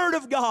Word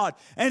of God.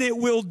 And it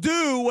will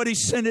do what He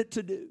sent it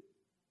to do.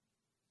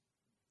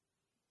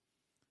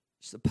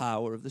 It's the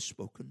power of the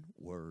spoken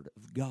Word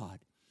of God.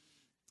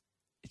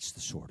 It's the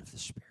sword of the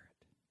Spirit.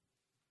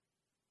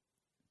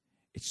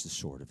 It's the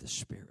sword of the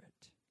Spirit.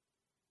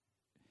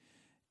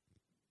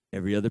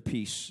 Every other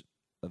piece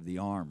of the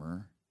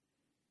armor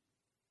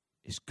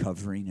is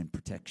covering and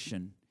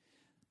protection,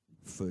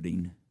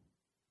 footing.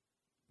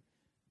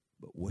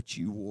 But what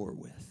you war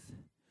with,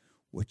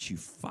 what you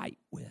fight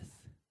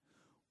with,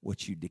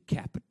 what you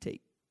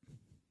decapitate.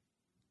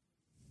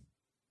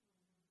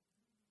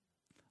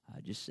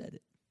 I just said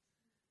it.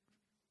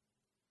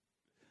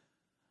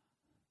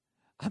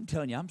 I'm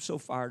telling you, I'm so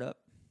fired up.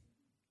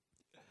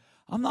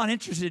 I'm not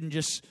interested in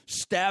just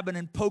stabbing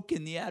and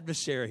poking the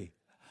adversary.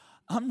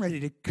 I'm ready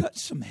to cut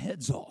some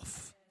heads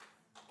off.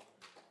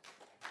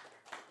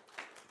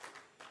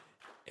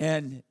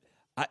 And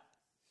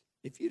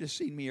if you'd have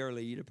seen me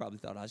earlier, you'd have probably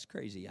thought I was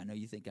crazy. I know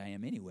you think I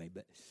am anyway.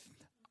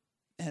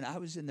 And I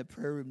was in the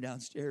prayer room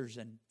downstairs,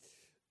 and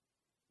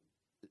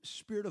the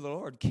Spirit of the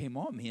Lord came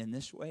on me in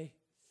this way.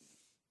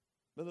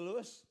 Brother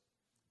Lewis,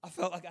 I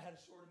felt like I had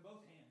a sword in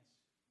both hands.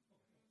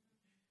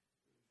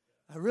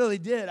 I really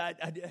did. I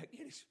did.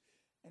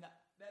 And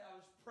I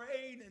was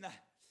praying, and I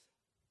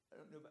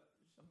don't know, but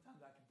sometimes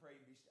I can pray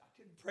and be still. I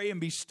couldn't pray and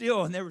be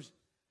still, and I was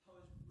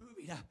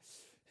moving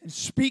and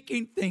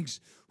speaking things.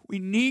 We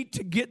need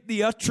to get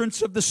the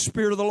utterance of the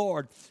Spirit of the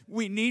Lord.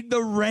 We need the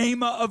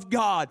rhema of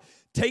God.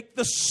 Take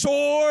the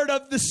sword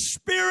of the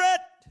Spirit,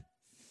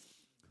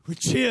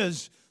 which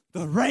is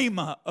the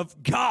rhema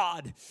of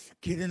God.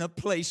 Get in a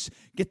place,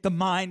 get the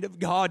mind of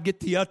God, get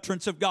the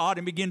utterance of God,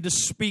 and begin to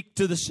speak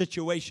to the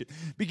situation.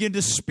 Begin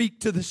to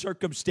speak to the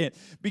circumstance.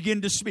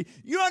 Begin to speak.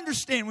 You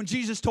understand when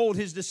Jesus told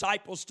His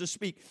disciples to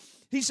speak,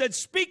 He said,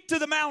 "Speak to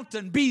the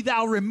mountain, be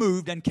thou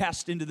removed and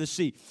cast into the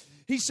sea."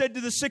 He said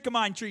to the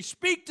sycamore tree,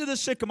 "Speak to the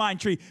sycamore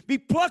tree, be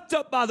plucked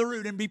up by the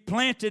root and be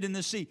planted in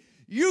the sea."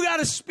 You got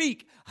to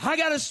speak. I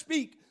got to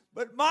speak.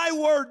 But my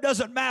word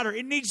doesn't matter.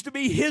 It needs to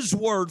be His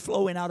word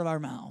flowing out of our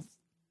mouth.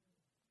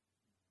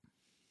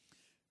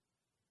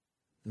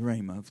 The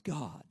rhema of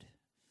God.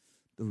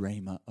 The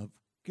rhema of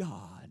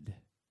God.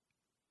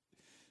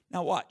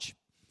 Now watch.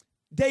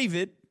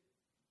 David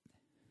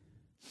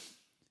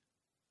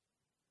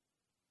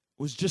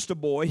was just a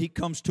boy. He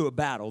comes to a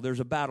battle. There's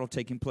a battle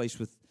taking place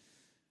with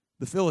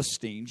the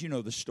Philistines. You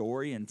know the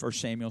story in 1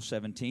 Samuel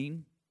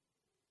 17.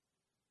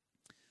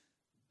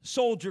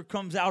 Soldier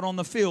comes out on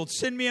the field.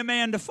 "Send me a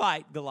man to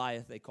fight."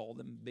 Goliath, they called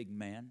him, big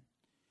man.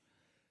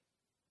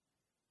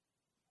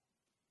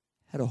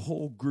 Had a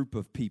whole group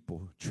of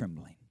people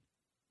trembling.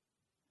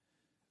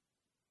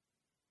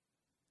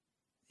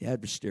 The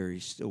adversary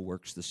still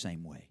works the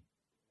same way.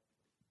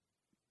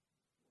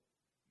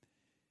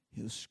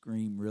 He'll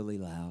scream really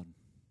loud.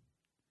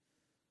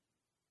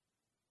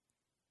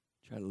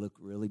 Try to look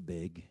really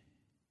big.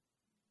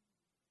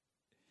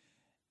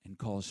 And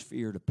cause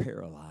fear to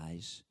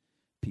paralyze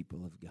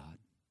people of God.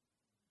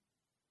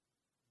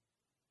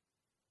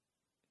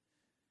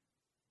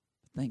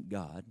 But thank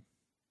God,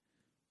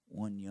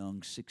 one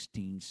young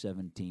 16,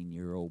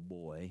 17-year-old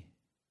boy,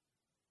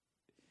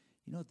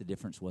 you know what the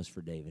difference was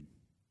for David?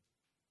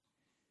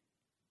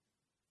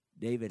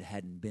 David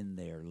hadn't been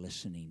there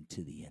listening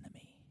to the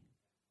enemy.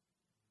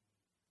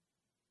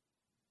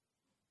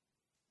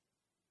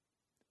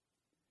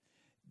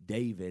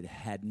 David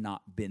had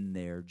not been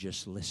there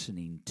just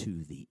listening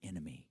to the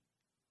enemy.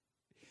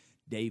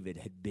 David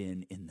had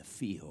been in the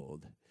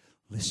field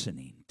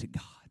listening to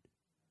God.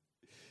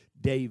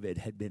 David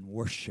had been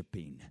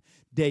worshiping.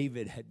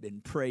 David had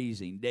been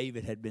praising.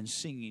 David had been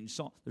singing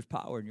songs. There's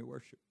power in your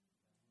worship.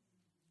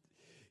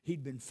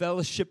 He'd been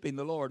fellowshipping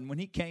the Lord. And when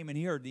he came and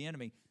he heard the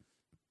enemy,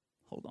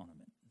 hold on a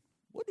minute.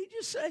 What did he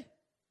just say?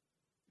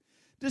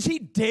 Does he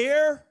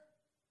dare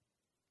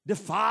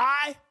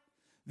defy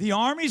the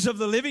armies of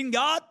the living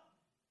God?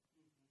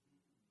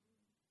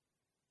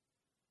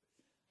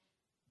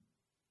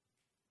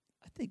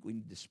 I think we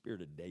need the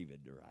spirit of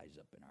David to rise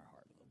up in our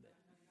heart a little bit.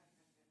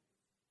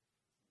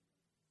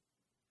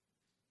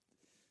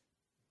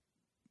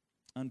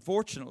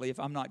 Unfortunately, if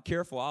I'm not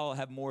careful, I'll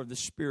have more of the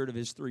spirit of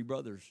his three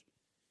brothers.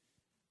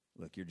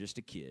 Look, you're just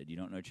a kid. You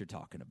don't know what you're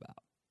talking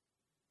about.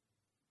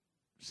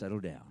 Settle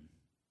down.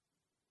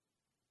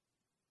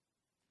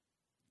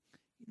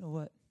 You know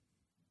what?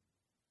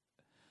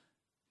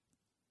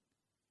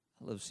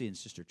 I love seeing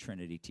Sister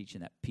Trinity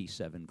teaching that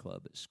P7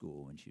 club at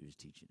school when she was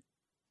teaching it.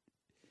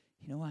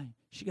 You know why?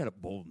 She got a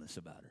boldness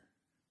about her.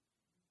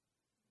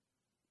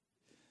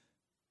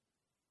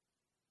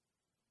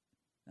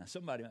 Now,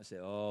 somebody might say,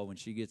 oh, when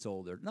she gets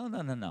older. No.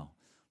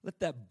 Let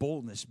that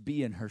boldness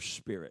be in her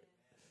spirit.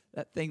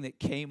 That thing that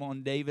came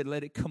on David,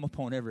 let it come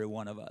upon every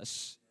one of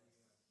us.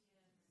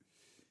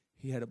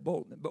 He had a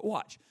boldness. But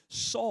watch.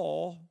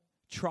 Saul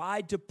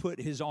tried to put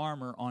his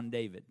armor on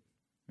David.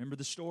 Remember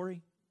the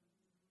story?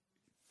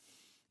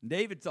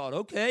 David thought,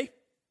 okay,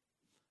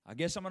 I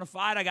guess I'm going to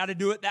fight. I got to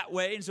do it that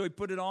way. And so he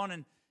put it on,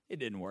 and it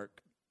didn't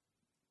work.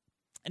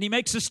 And he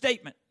makes a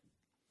statement.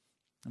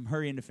 I'm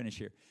hurrying to finish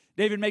here.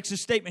 David makes a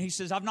statement. He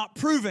says, I've not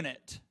proven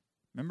it.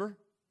 Remember?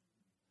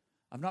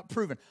 I've not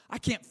proven. I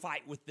can't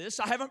fight with this.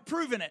 I haven't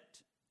proven it.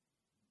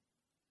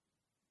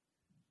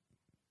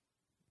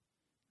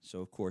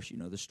 So, of course, you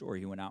know the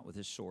story. He went out with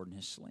his sword and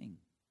his sling.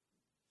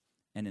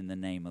 And in the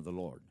name of the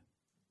Lord.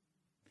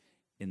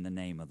 In the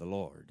name of the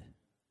Lord.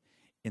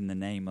 In the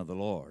name of the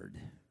Lord.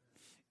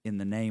 In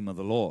the name of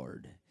the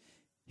Lord.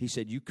 He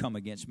said, you come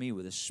against me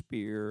with a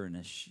spear and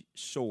a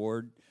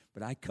sword,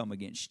 but I come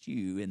against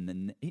you in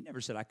the... He never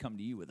said, I come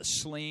to you with a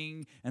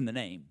sling and the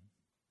name.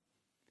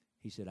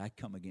 He said, I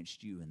come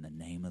against you in the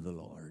name of the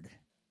Lord.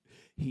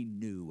 He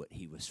knew what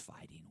he was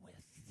fighting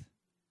with.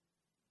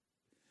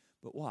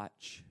 But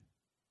watch.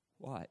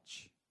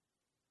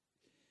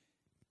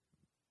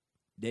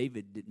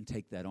 David didn't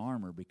take that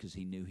armor because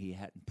he knew he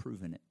hadn't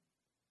proven it.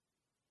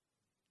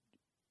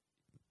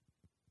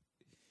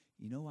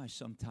 You know why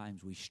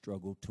sometimes we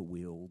struggle to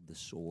wield the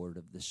sword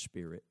of the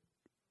Spirit?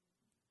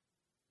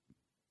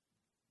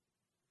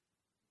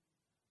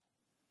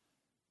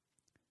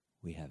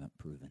 We haven't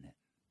proven it.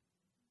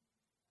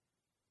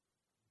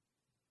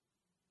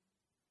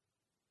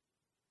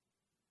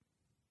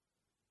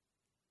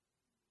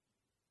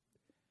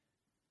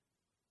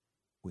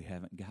 We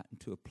haven't gotten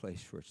to a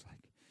place where it's like,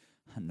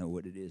 I know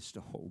what it is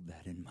to hold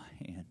that in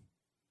my hand.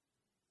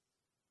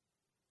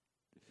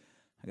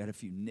 I got a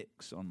few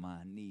nicks on my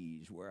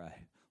knees where I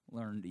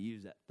learned to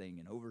use that thing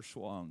and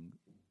overswung.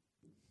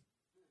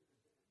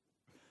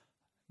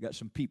 Got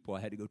some people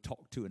I had to go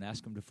talk to and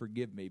ask them to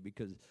forgive me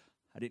because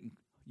I didn't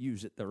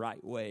use it the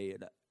right way.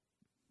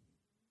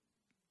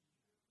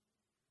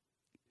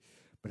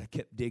 But I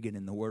kept digging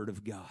in the Word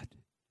of God.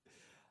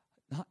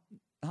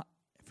 Not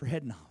for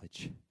head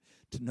knowledge,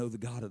 to know the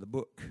God of the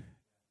book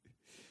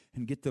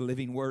and get the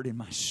living Word in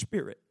my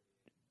spirit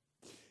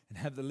and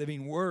have the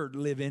living Word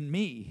live in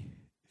me.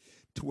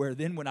 To where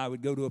then when I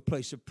would go to a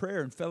place of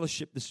prayer and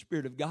fellowship the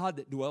Spirit of God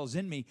that dwells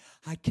in me,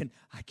 I can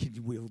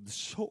wield the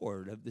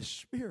sword of the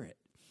Spirit.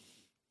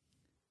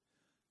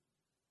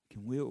 I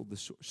can wield the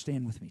sword.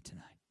 Stand with me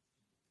tonight.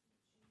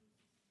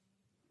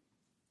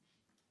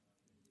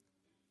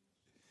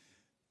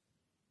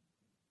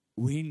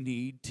 We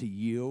need to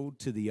yield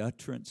to the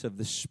utterance of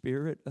the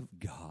Spirit of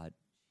God.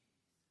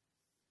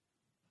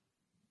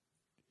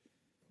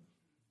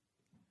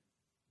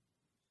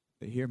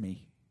 But hear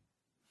me.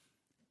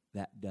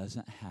 That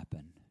doesn't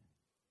happen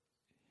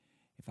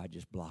if I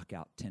just block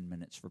out 10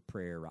 minutes for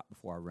prayer right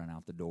before I run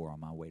out the door on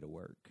my way to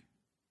work.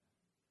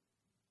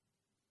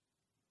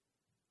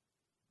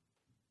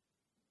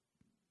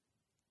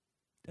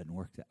 Doesn't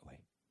work that way.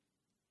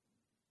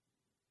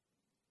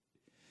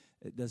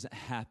 It doesn't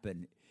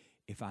happen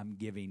if I'm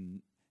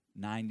giving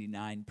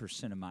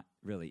 99% of my,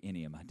 really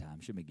any of my time,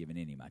 shouldn't be giving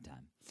any of my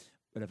time.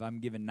 But if I'm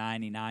giving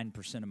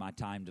 99% of my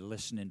time to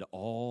listening to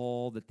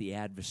all that the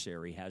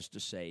adversary has to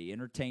say,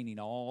 entertaining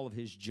all of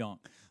his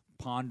junk,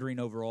 pondering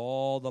over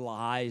all the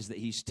lies that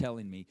he's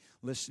telling me,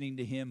 listening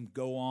to him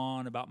go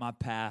on about my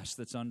past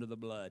that's under the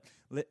blood.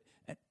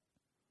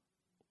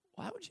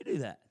 Why would you do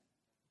that?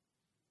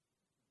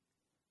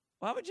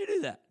 Why would you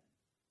do that?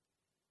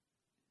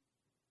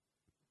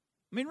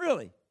 I mean,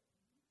 really?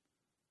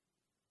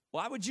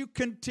 Why would you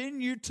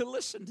continue to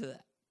listen to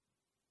that?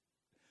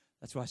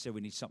 That's why I said we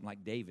need something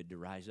like David to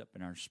rise up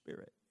in our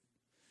spirit.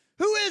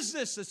 Who is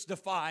this that's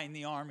defying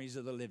the armies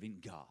of the living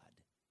God?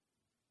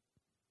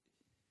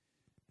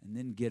 And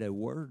then get a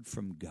word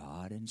from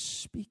God and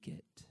speak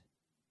it.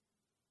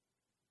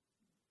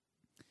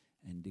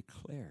 And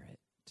declare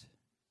it.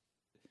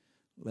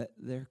 Let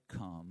there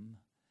come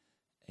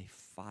a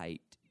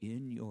fight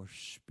in your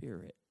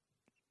spirit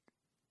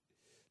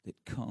that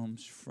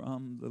comes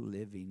from the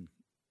living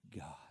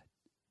God.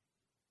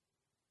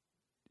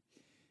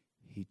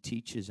 He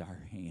teaches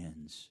our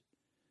hands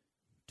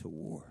to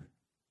war.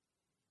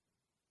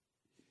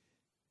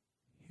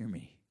 Hear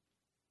me.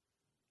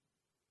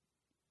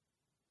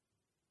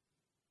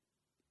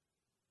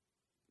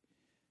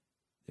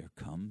 There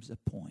comes a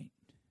point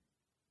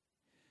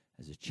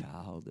as a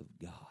child of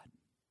God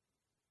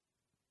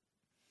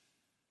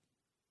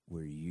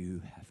where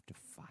you have to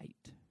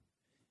fight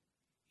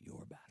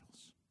your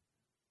battles.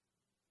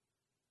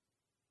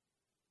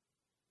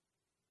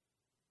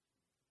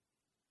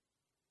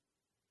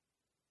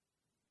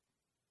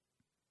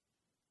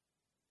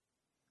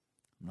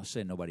 I'm not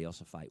saying nobody else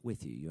will fight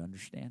with you. You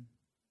understand?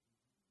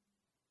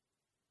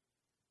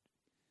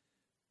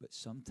 But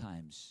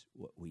sometimes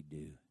what we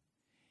do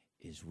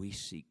is we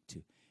seek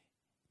to,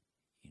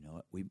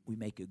 we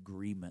make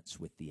agreements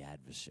with the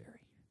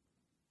adversary.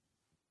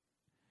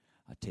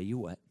 I'll tell you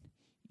what,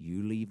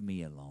 you leave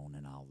me alone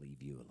and I'll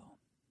leave you alone.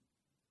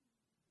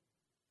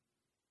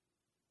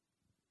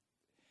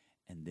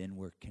 And then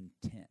we're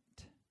content.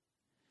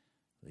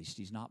 At least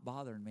he's not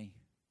bothering me.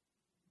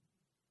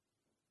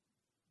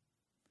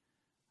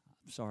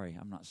 I'm sorry,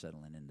 I'm not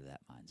settling into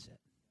that mindset.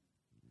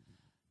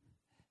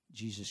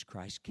 Jesus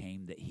Christ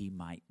came that he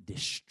might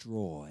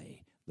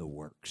destroy the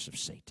works of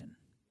Satan.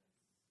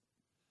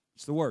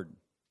 It's the word.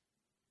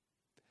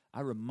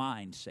 I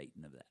remind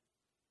Satan of that.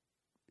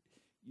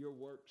 Your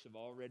works have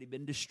already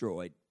been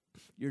destroyed.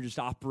 You're just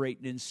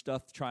operating in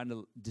stuff trying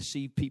to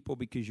deceive people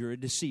because you're a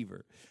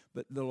deceiver.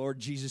 But the Lord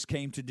Jesus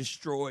came to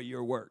destroy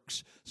your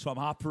works. So I'm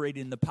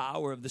operating in the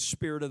power of the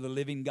Spirit of the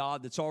living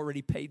God that's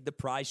already paid the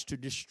price to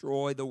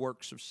destroy the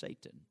works of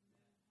Satan.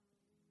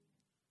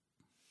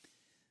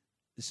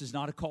 This is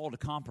not a call to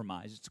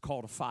compromise. It's a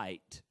call to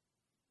fight.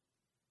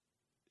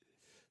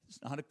 It's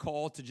not a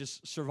call to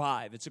just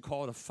survive. It's a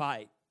call to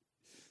fight.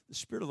 The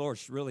Spirit of the Lord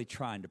is really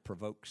trying to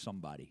provoke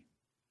somebody.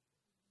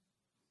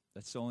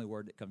 That's the only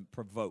word that can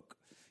provoke.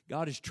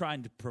 God is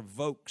trying to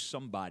provoke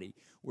somebody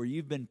where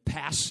you've been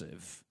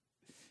passive.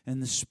 And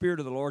the Spirit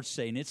of the Lord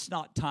saying, it's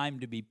not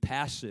time to be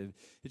passive.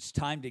 It's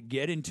time to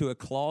get into a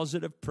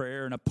closet of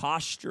prayer and a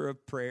posture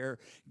of prayer.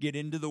 Get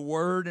into the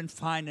Word and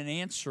find an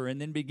answer. And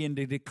then begin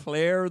to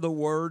declare the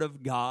Word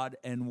of God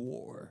and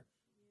war.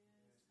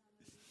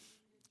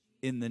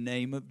 In the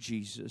name of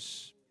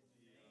Jesus.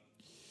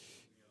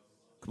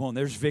 Come on,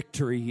 there's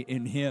victory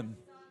in Him.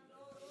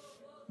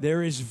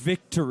 There is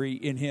victory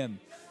in Him.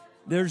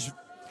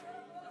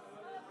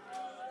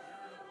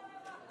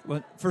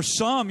 Well, for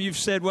some, you've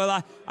said,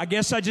 well, I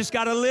guess I just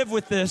got to live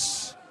with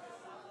this.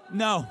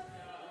 No.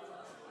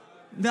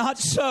 Not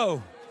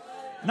so.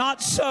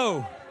 Not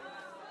so.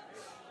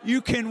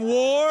 You can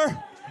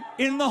war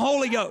in the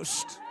Holy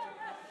Ghost.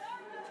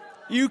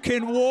 You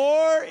can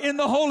war in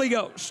the Holy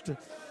Ghost.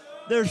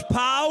 There's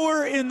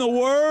power in the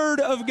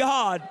Word of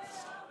God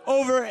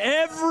over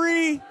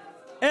every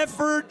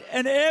effort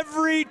and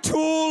every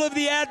tool of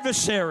the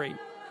adversary.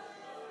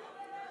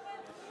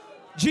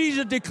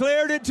 Jesus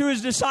declared it to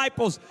His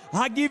disciples.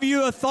 I give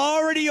you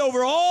authority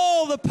over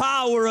all the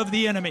power of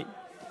the enemy,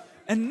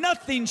 and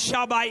nothing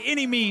shall by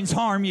any means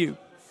harm you.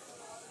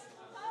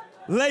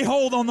 Lay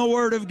hold on the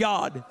Word of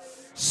God.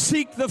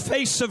 Seek the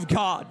face of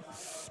God.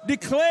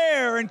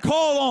 Declare and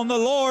call on the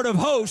Lord of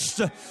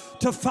hosts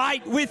to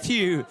fight with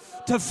you,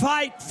 to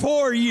fight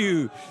for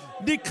you.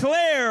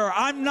 Declare,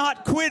 I'm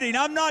not quitting.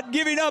 I'm not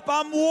giving up.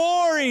 I'm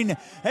warring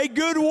a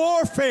good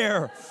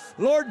warfare.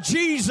 Lord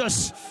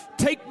Jesus,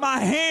 take my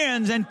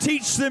hands and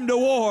teach them to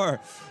war.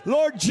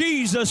 Lord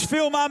Jesus,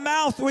 fill my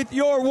mouth with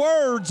your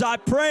words, I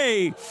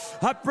pray.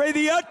 I pray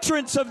the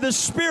utterance of the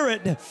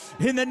Spirit.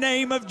 In the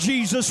name of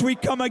Jesus, we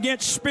come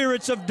against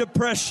spirits of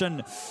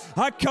depression.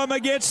 I come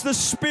against the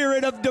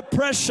spirit of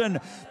depression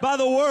by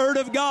the Word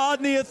of God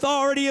and the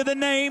authority of the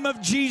name of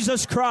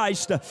Jesus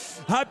Christ.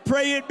 I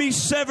pray it be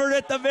severed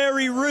at the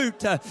very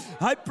root.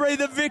 I pray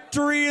the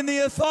victory and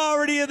the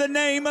authority of the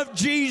name of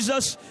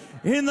Jesus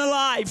in the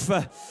life.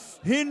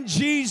 In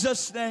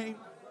Jesus' name.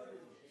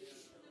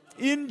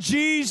 In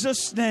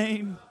Jesus'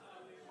 name.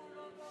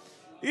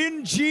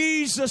 In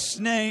Jesus'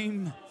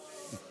 name.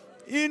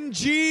 In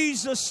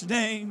Jesus'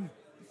 name.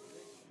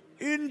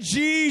 In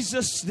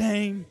Jesus'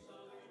 name.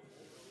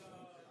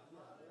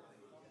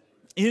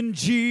 In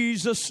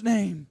Jesus'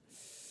 name.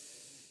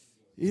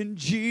 In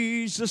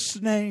Jesus'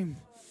 name.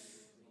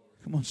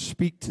 Come on,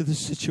 speak to the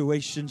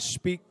situation.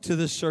 Speak to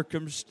the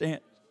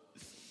circumstance.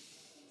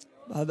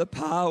 By the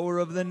power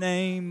of the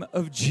name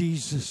of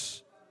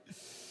Jesus.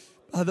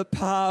 By the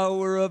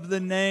power of the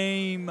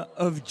name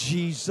of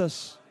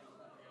Jesus.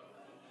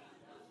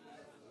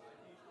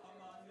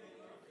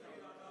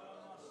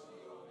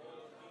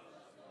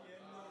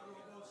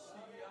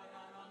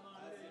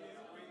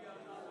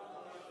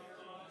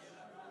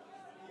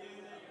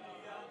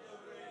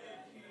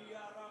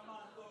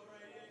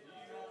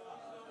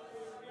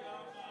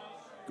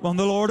 Come on,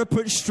 the Lord will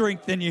put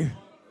strength in you.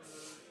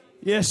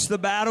 Yes, the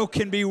battle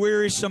can be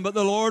wearisome, but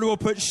the Lord will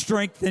put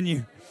strength in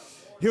you.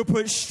 He'll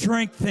put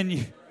strength in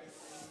you.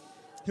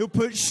 He'll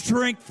put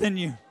strength in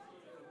you.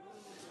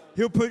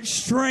 He'll put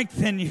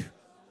strength in you.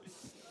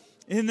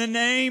 In the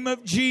name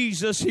of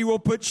Jesus, He will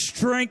put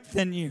strength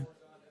in you.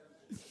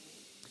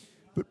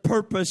 But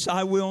purpose,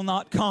 I will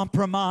not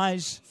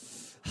compromise.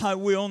 I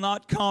will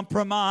not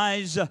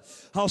compromise.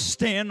 I'll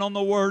stand on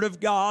the Word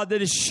of God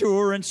that is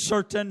sure and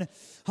certain.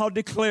 I'll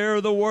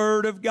declare the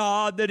Word of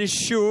God that is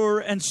sure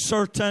and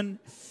certain.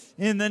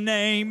 In the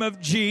name of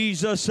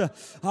Jesus,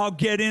 I'll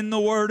get in the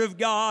Word of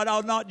God.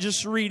 I'll not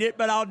just read it,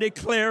 but I'll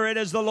declare it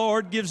as the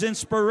Lord gives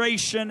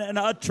inspiration and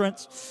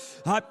utterance.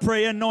 I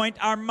pray, anoint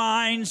our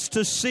minds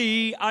to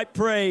see. I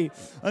pray,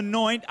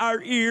 anoint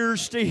our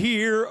ears to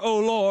hear, O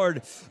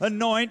Lord.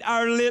 Anoint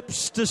our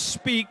lips to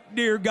speak,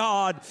 dear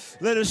God.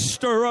 Let us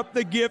stir up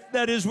the gift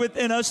that is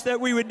within us,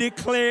 that we would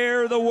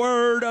declare the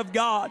Word of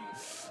God,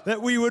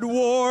 that we would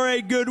war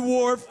a good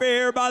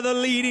warfare by the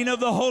leading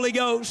of the Holy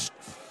Ghost.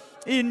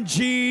 In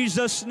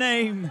Jesus'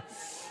 name.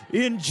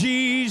 In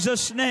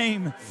Jesus'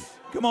 name.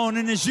 Come on,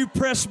 and as you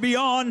press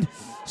beyond,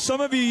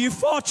 some of you, you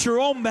fought your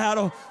own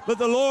battle, but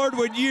the Lord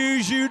would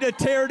use you to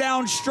tear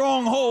down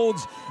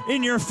strongholds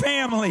in your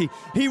family.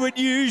 He would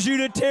use you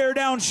to tear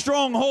down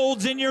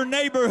strongholds in your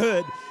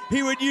neighborhood.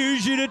 He would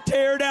use you to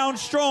tear down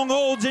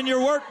strongholds in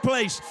your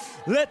workplace.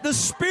 Let the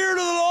Spirit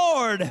of the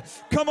Lord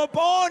come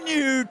upon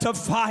you to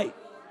fight.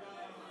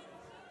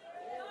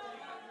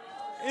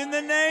 In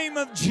the name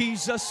of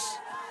Jesus.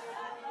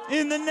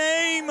 In the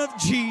name of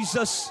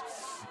Jesus.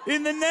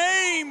 In the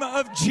name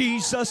of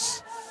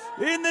Jesus.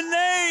 In the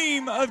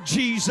name of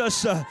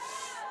Jesus.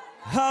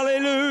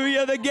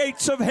 Hallelujah. The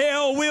gates of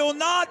hell will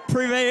not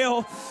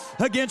prevail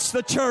against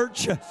the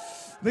church.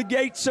 The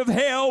gates of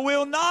hell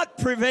will not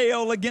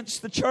prevail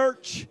against the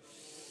church.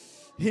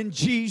 In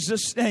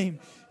Jesus' name.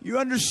 You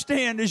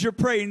understand as you're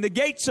praying, the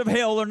gates of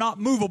hell are not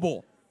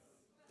movable.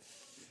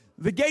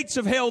 The gates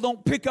of hell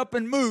don't pick up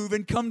and move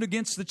and come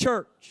against the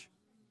church.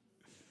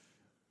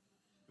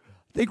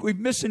 I think we've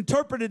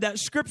misinterpreted that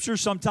scripture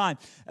sometime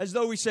as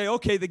though we say,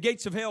 okay, the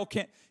gates of hell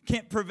can't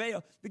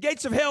prevail. The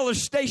gates of hell are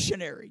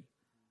stationary.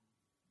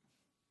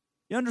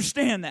 You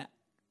understand that?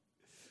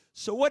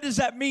 So what does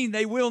that mean?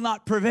 They will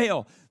not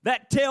prevail.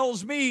 That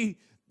tells me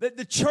that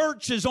the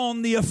church is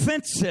on the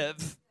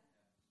offensive.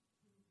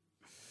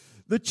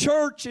 The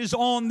church is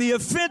on the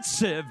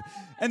offensive.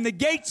 And the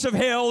gates of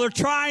hell are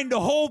trying to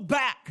hold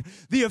back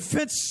the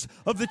offense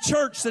of the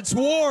church that's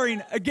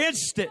warring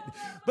against it.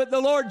 But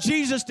the Lord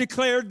Jesus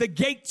declared the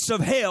gates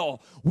of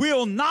hell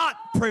will not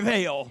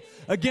prevail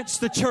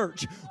against the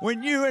church.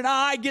 When you and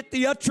I get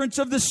the utterance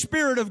of the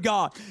Spirit of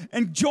God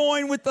and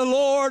join with the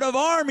Lord of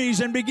armies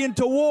and begin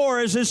to war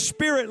as His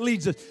Spirit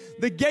leads us,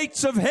 the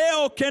gates of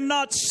hell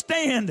cannot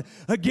stand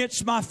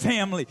against my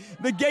family.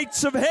 The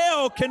gates of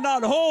hell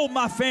cannot hold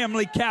my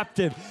family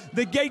captive.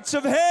 The gates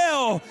of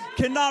hell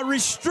cannot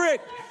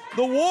restrict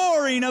the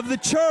warring of the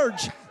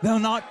church. They'll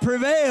not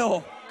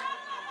prevail.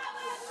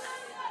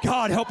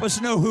 God, help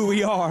us know who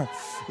we are.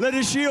 Let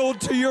us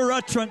yield to your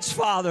utterance,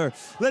 Father.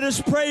 Let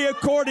us pray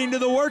according to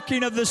the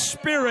working of the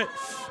Spirit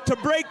to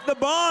break the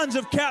bonds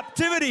of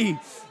captivity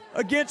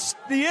against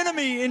the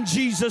enemy in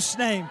Jesus'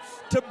 name.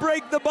 To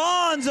break the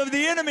bonds of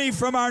the enemy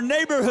from our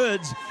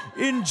neighborhoods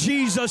in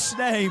Jesus'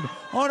 name.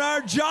 On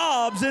our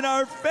jobs, in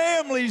our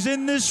families,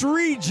 in this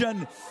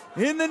region.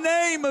 In the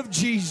name of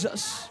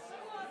Jesus.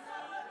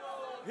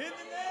 In the name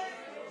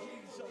of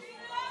Jesus.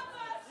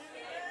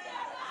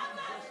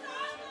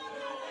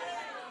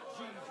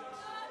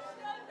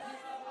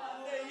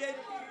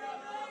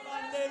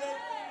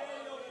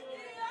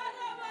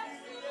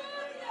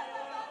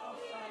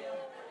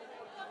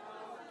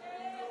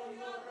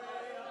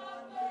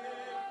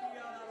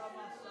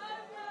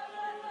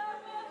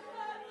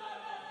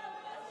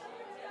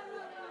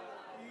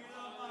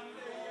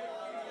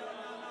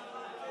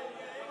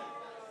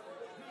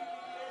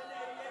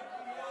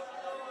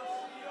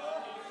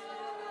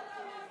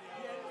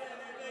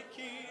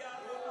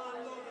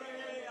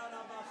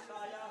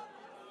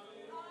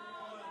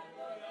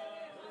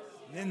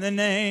 In the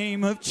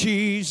name of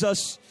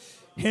Jesus,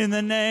 in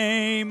the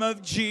name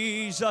of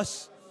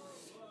Jesus,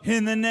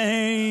 in the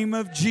name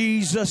of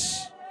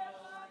Jesus,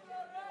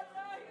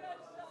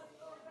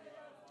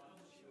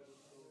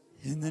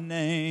 in the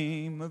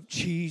name of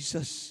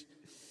Jesus,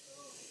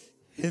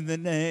 in the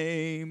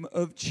name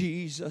of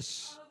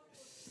Jesus,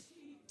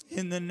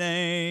 in the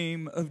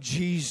name of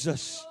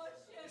Jesus,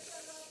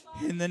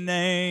 in the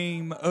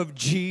name of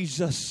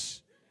Jesus.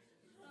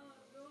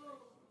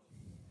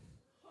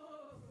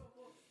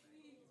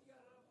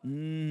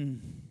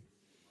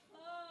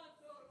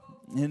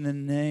 In the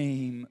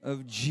name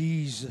of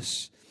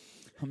Jesus.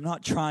 I'm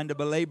not trying to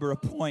belabor a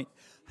point.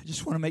 I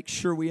just want to make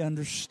sure we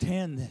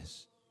understand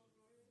this.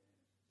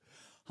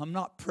 I'm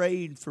not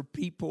praying for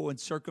people and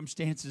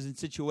circumstances and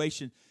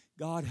situations.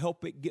 God,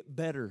 help it get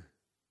better.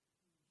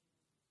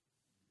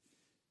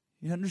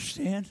 You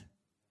understand?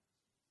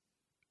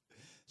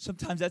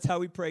 Sometimes that's how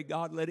we pray.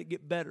 God, let it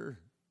get better.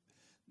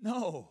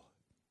 No.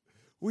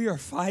 We are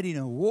fighting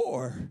a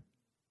war.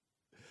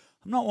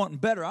 I'm not wanting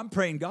better. I'm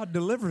praying, God,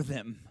 deliver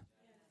them.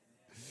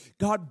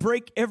 God,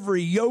 break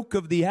every yoke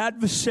of the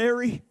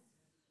adversary,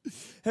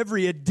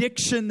 every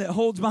addiction that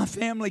holds my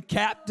family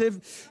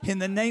captive. In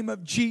the name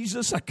of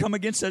Jesus, I come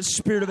against that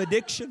spirit of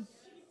addiction.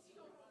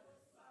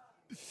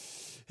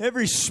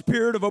 Every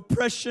spirit of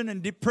oppression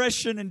and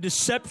depression and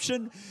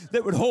deception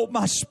that would hold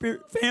my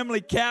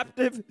family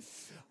captive.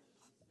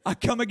 I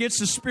come against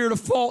the spirit of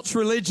false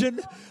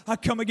religion. I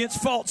come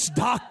against false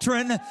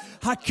doctrine.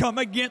 I come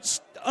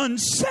against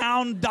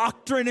unsound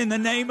doctrine in the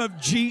name of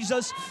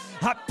Jesus.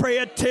 I pray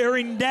a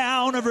tearing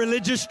down of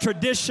religious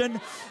tradition.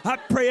 I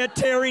pray a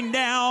tearing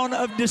down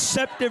of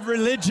deceptive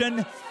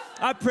religion.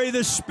 I pray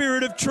the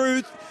spirit of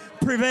truth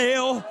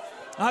prevail.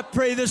 I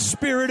pray the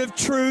spirit of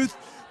truth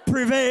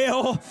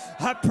prevail.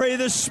 I pray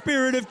the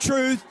spirit of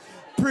truth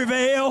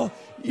prevail.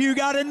 You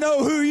got to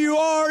know who you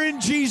are in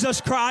Jesus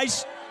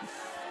Christ.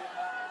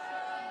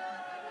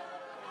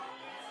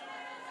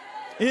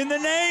 In the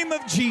name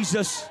of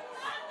Jesus.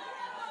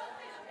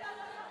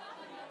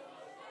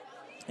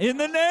 In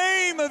the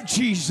name of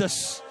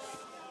Jesus.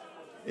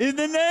 In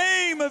the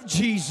name of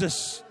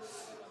Jesus.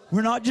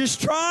 We're not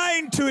just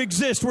trying to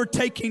exist. We're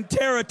taking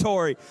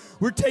territory.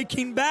 We're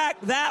taking back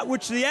that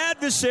which the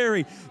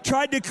adversary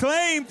tried to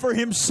claim for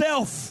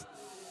himself.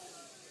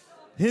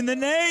 In the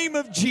name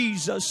of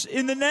Jesus.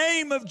 In the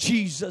name of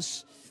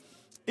Jesus.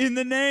 In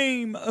the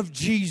name of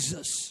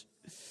Jesus.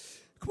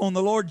 Come on,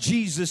 the Lord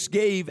Jesus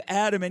gave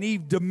Adam and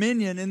Eve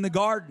dominion in the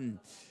garden.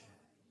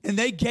 And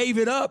they gave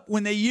it up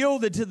when they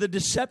yielded to the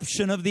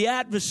deception of the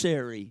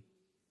adversary.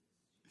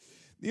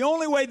 The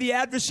only way the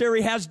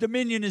adversary has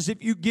dominion is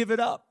if you give it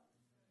up.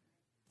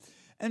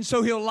 And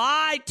so he'll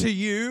lie to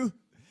you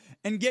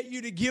and get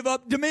you to give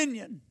up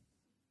dominion.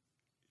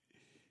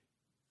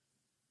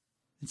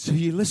 And so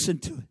you listen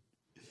to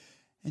it.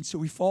 And so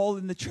we fall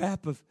in the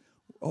trap of,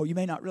 oh, you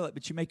may not realize it,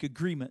 but you make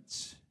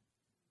agreements.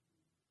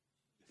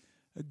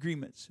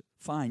 Agreements.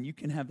 Fine, you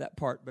can have that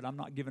part, but I'm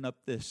not giving up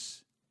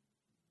this.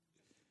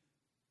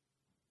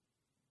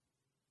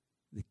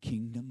 The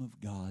kingdom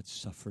of God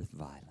suffereth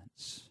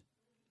violence.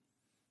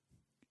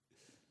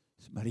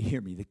 Somebody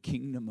hear me. The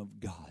kingdom of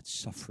God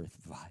suffereth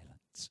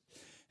violence.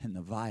 And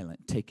the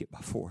violent take it by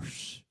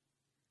force.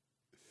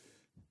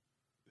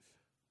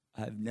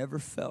 I've never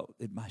felt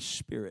in my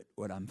spirit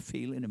what I'm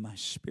feeling in my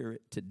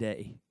spirit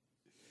today.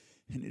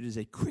 And it is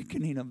a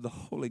quickening of the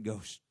Holy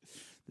Ghost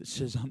that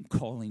says, I'm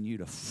calling you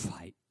to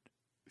fight.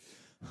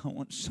 I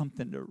want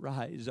something to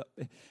rise up.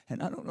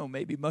 And I don't know,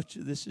 maybe much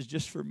of this is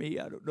just for me.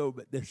 I don't know,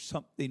 but there's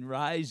something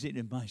rising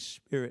in my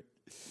spirit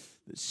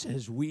that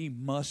says we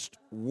must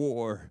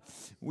war.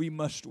 We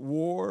must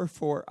war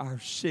for our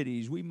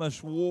cities. We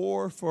must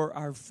war for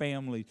our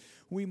families.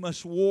 We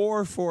must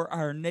war for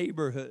our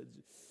neighborhoods.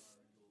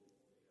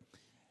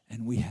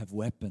 And we have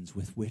weapons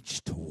with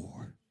which to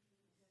war.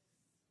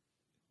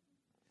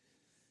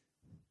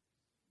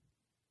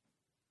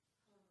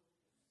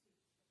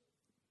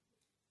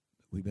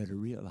 We better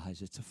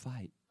realize it's a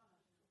fight.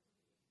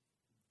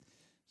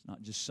 It's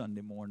not just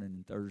Sunday morning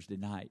and Thursday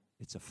night.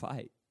 It's a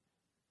fight.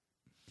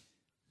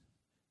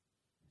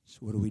 So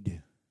what do?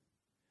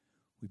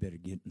 We better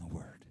get in the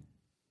Word.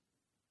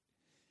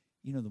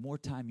 You know, the more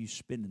time you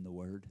spend in the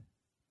Word,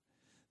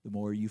 the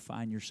more you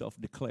find yourself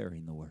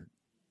declaring the Word.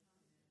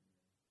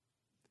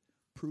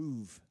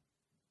 Prove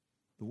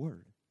the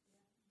Word.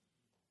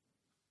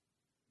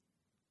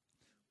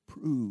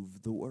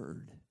 Prove the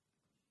Word.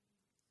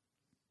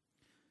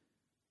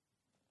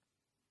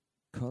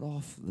 Cut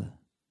off the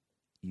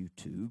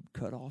YouTube,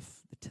 cut off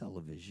the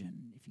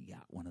television, if you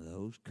got one of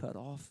those, cut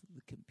off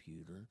the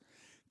computer,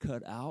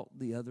 cut out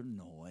the other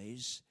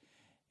noise,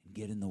 and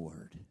get in the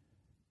Word.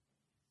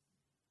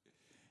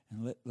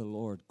 And let the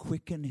Lord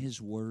quicken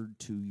His Word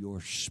to your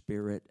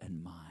spirit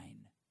and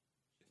mind.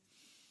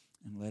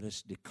 And let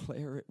us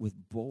declare it with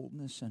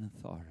boldness and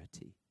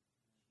authority.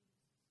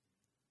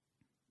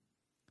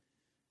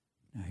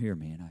 Now hear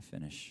me and I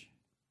finish.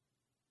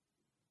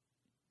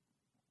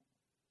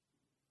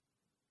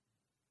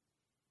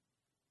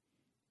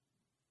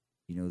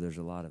 You know, there's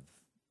a lot of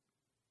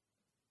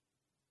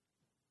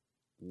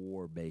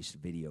war-based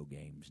video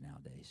games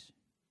nowadays.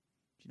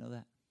 Did you know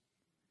that?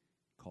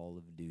 Call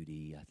of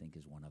Duty, I think,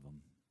 is one of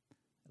them.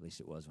 At least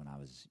it was when I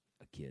was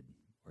a kid,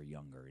 or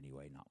younger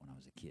anyway, not when I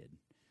was a kid.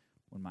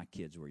 When my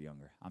kids were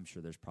younger. I'm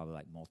sure there's probably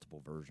like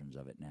multiple versions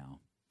of it now.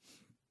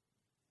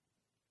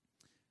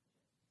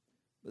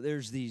 But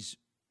there's these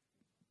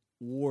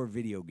war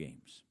video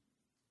games.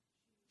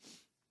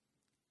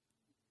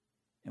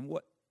 And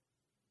what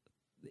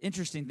the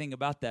interesting thing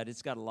about that,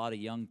 it's got a lot of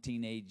young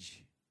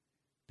teenage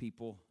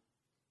people,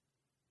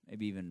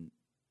 maybe even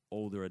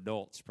older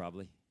adults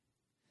probably,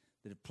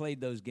 that have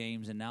played those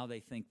games and now they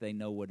think they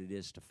know what it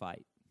is to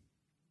fight.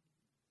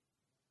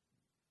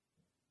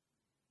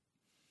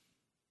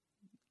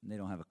 And they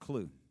don't have a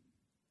clue.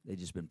 They've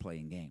just been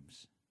playing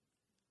games.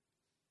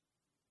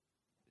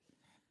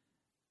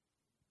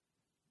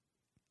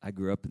 I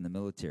grew up in the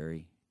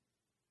military.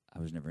 I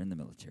was never in the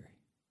military.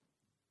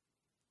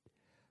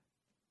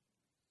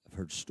 I've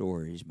heard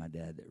stories. My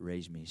dad that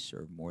raised me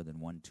served more than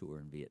one tour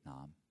in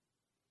Vietnam.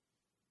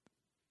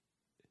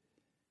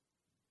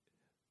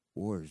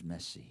 War is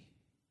messy.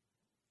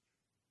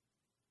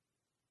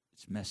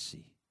 It's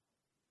messy.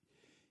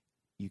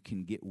 You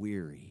can get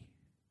weary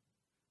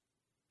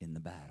in the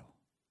battle.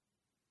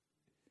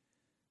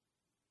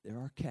 There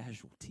are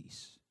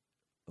casualties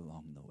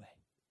along the way.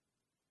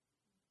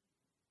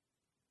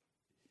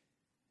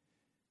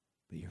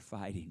 But you're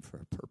fighting for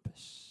a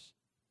purpose.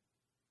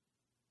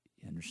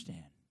 You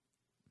understand?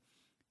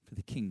 For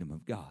the kingdom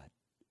of God.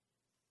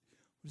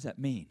 What does that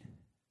mean?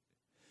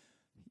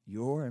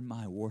 Your and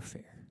my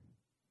warfare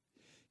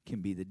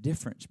can be the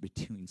difference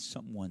between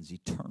someone's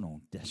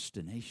eternal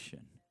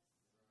destination.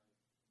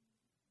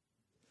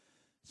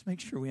 Let's make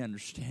sure we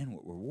understand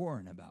what we're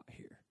warring about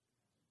here.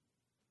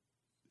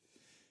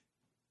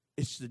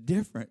 It's the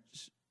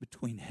difference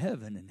between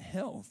heaven and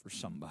hell for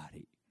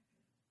somebody.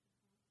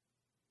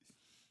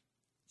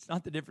 It's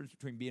not the difference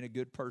between being a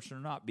good person or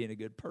not being a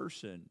good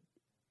person.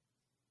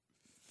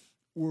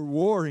 We're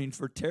warring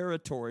for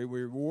territory.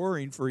 We're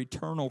warring for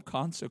eternal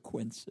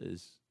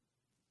consequences.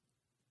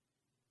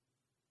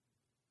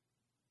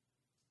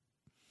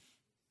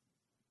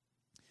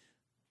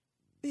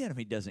 The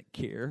enemy doesn't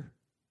care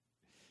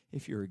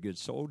if you're a good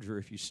soldier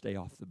if you stay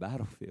off the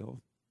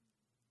battlefield.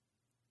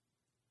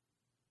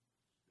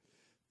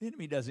 The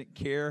enemy doesn't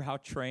care how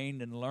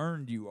trained and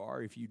learned you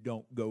are if you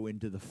don't go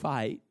into the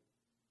fight.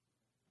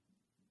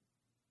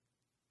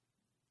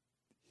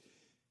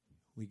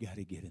 We got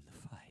to get in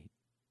the fight.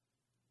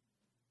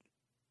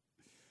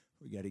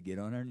 We got to get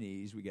on our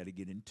knees. We got to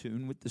get in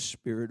tune with the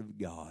Spirit of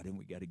God, and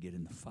we got to get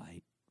in the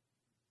fight.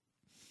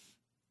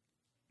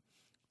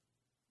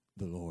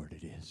 The Lord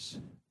it is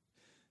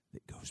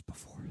that goes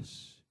before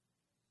us.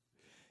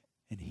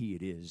 And He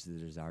it is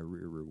that is our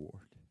rear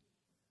reward.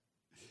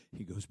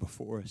 He goes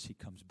before us. He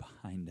comes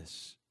behind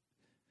us.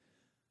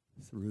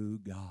 Through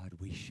God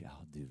we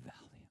shall do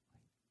valiantly.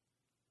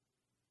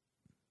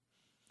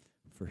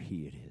 For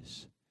He it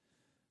is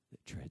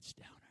that treads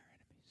down our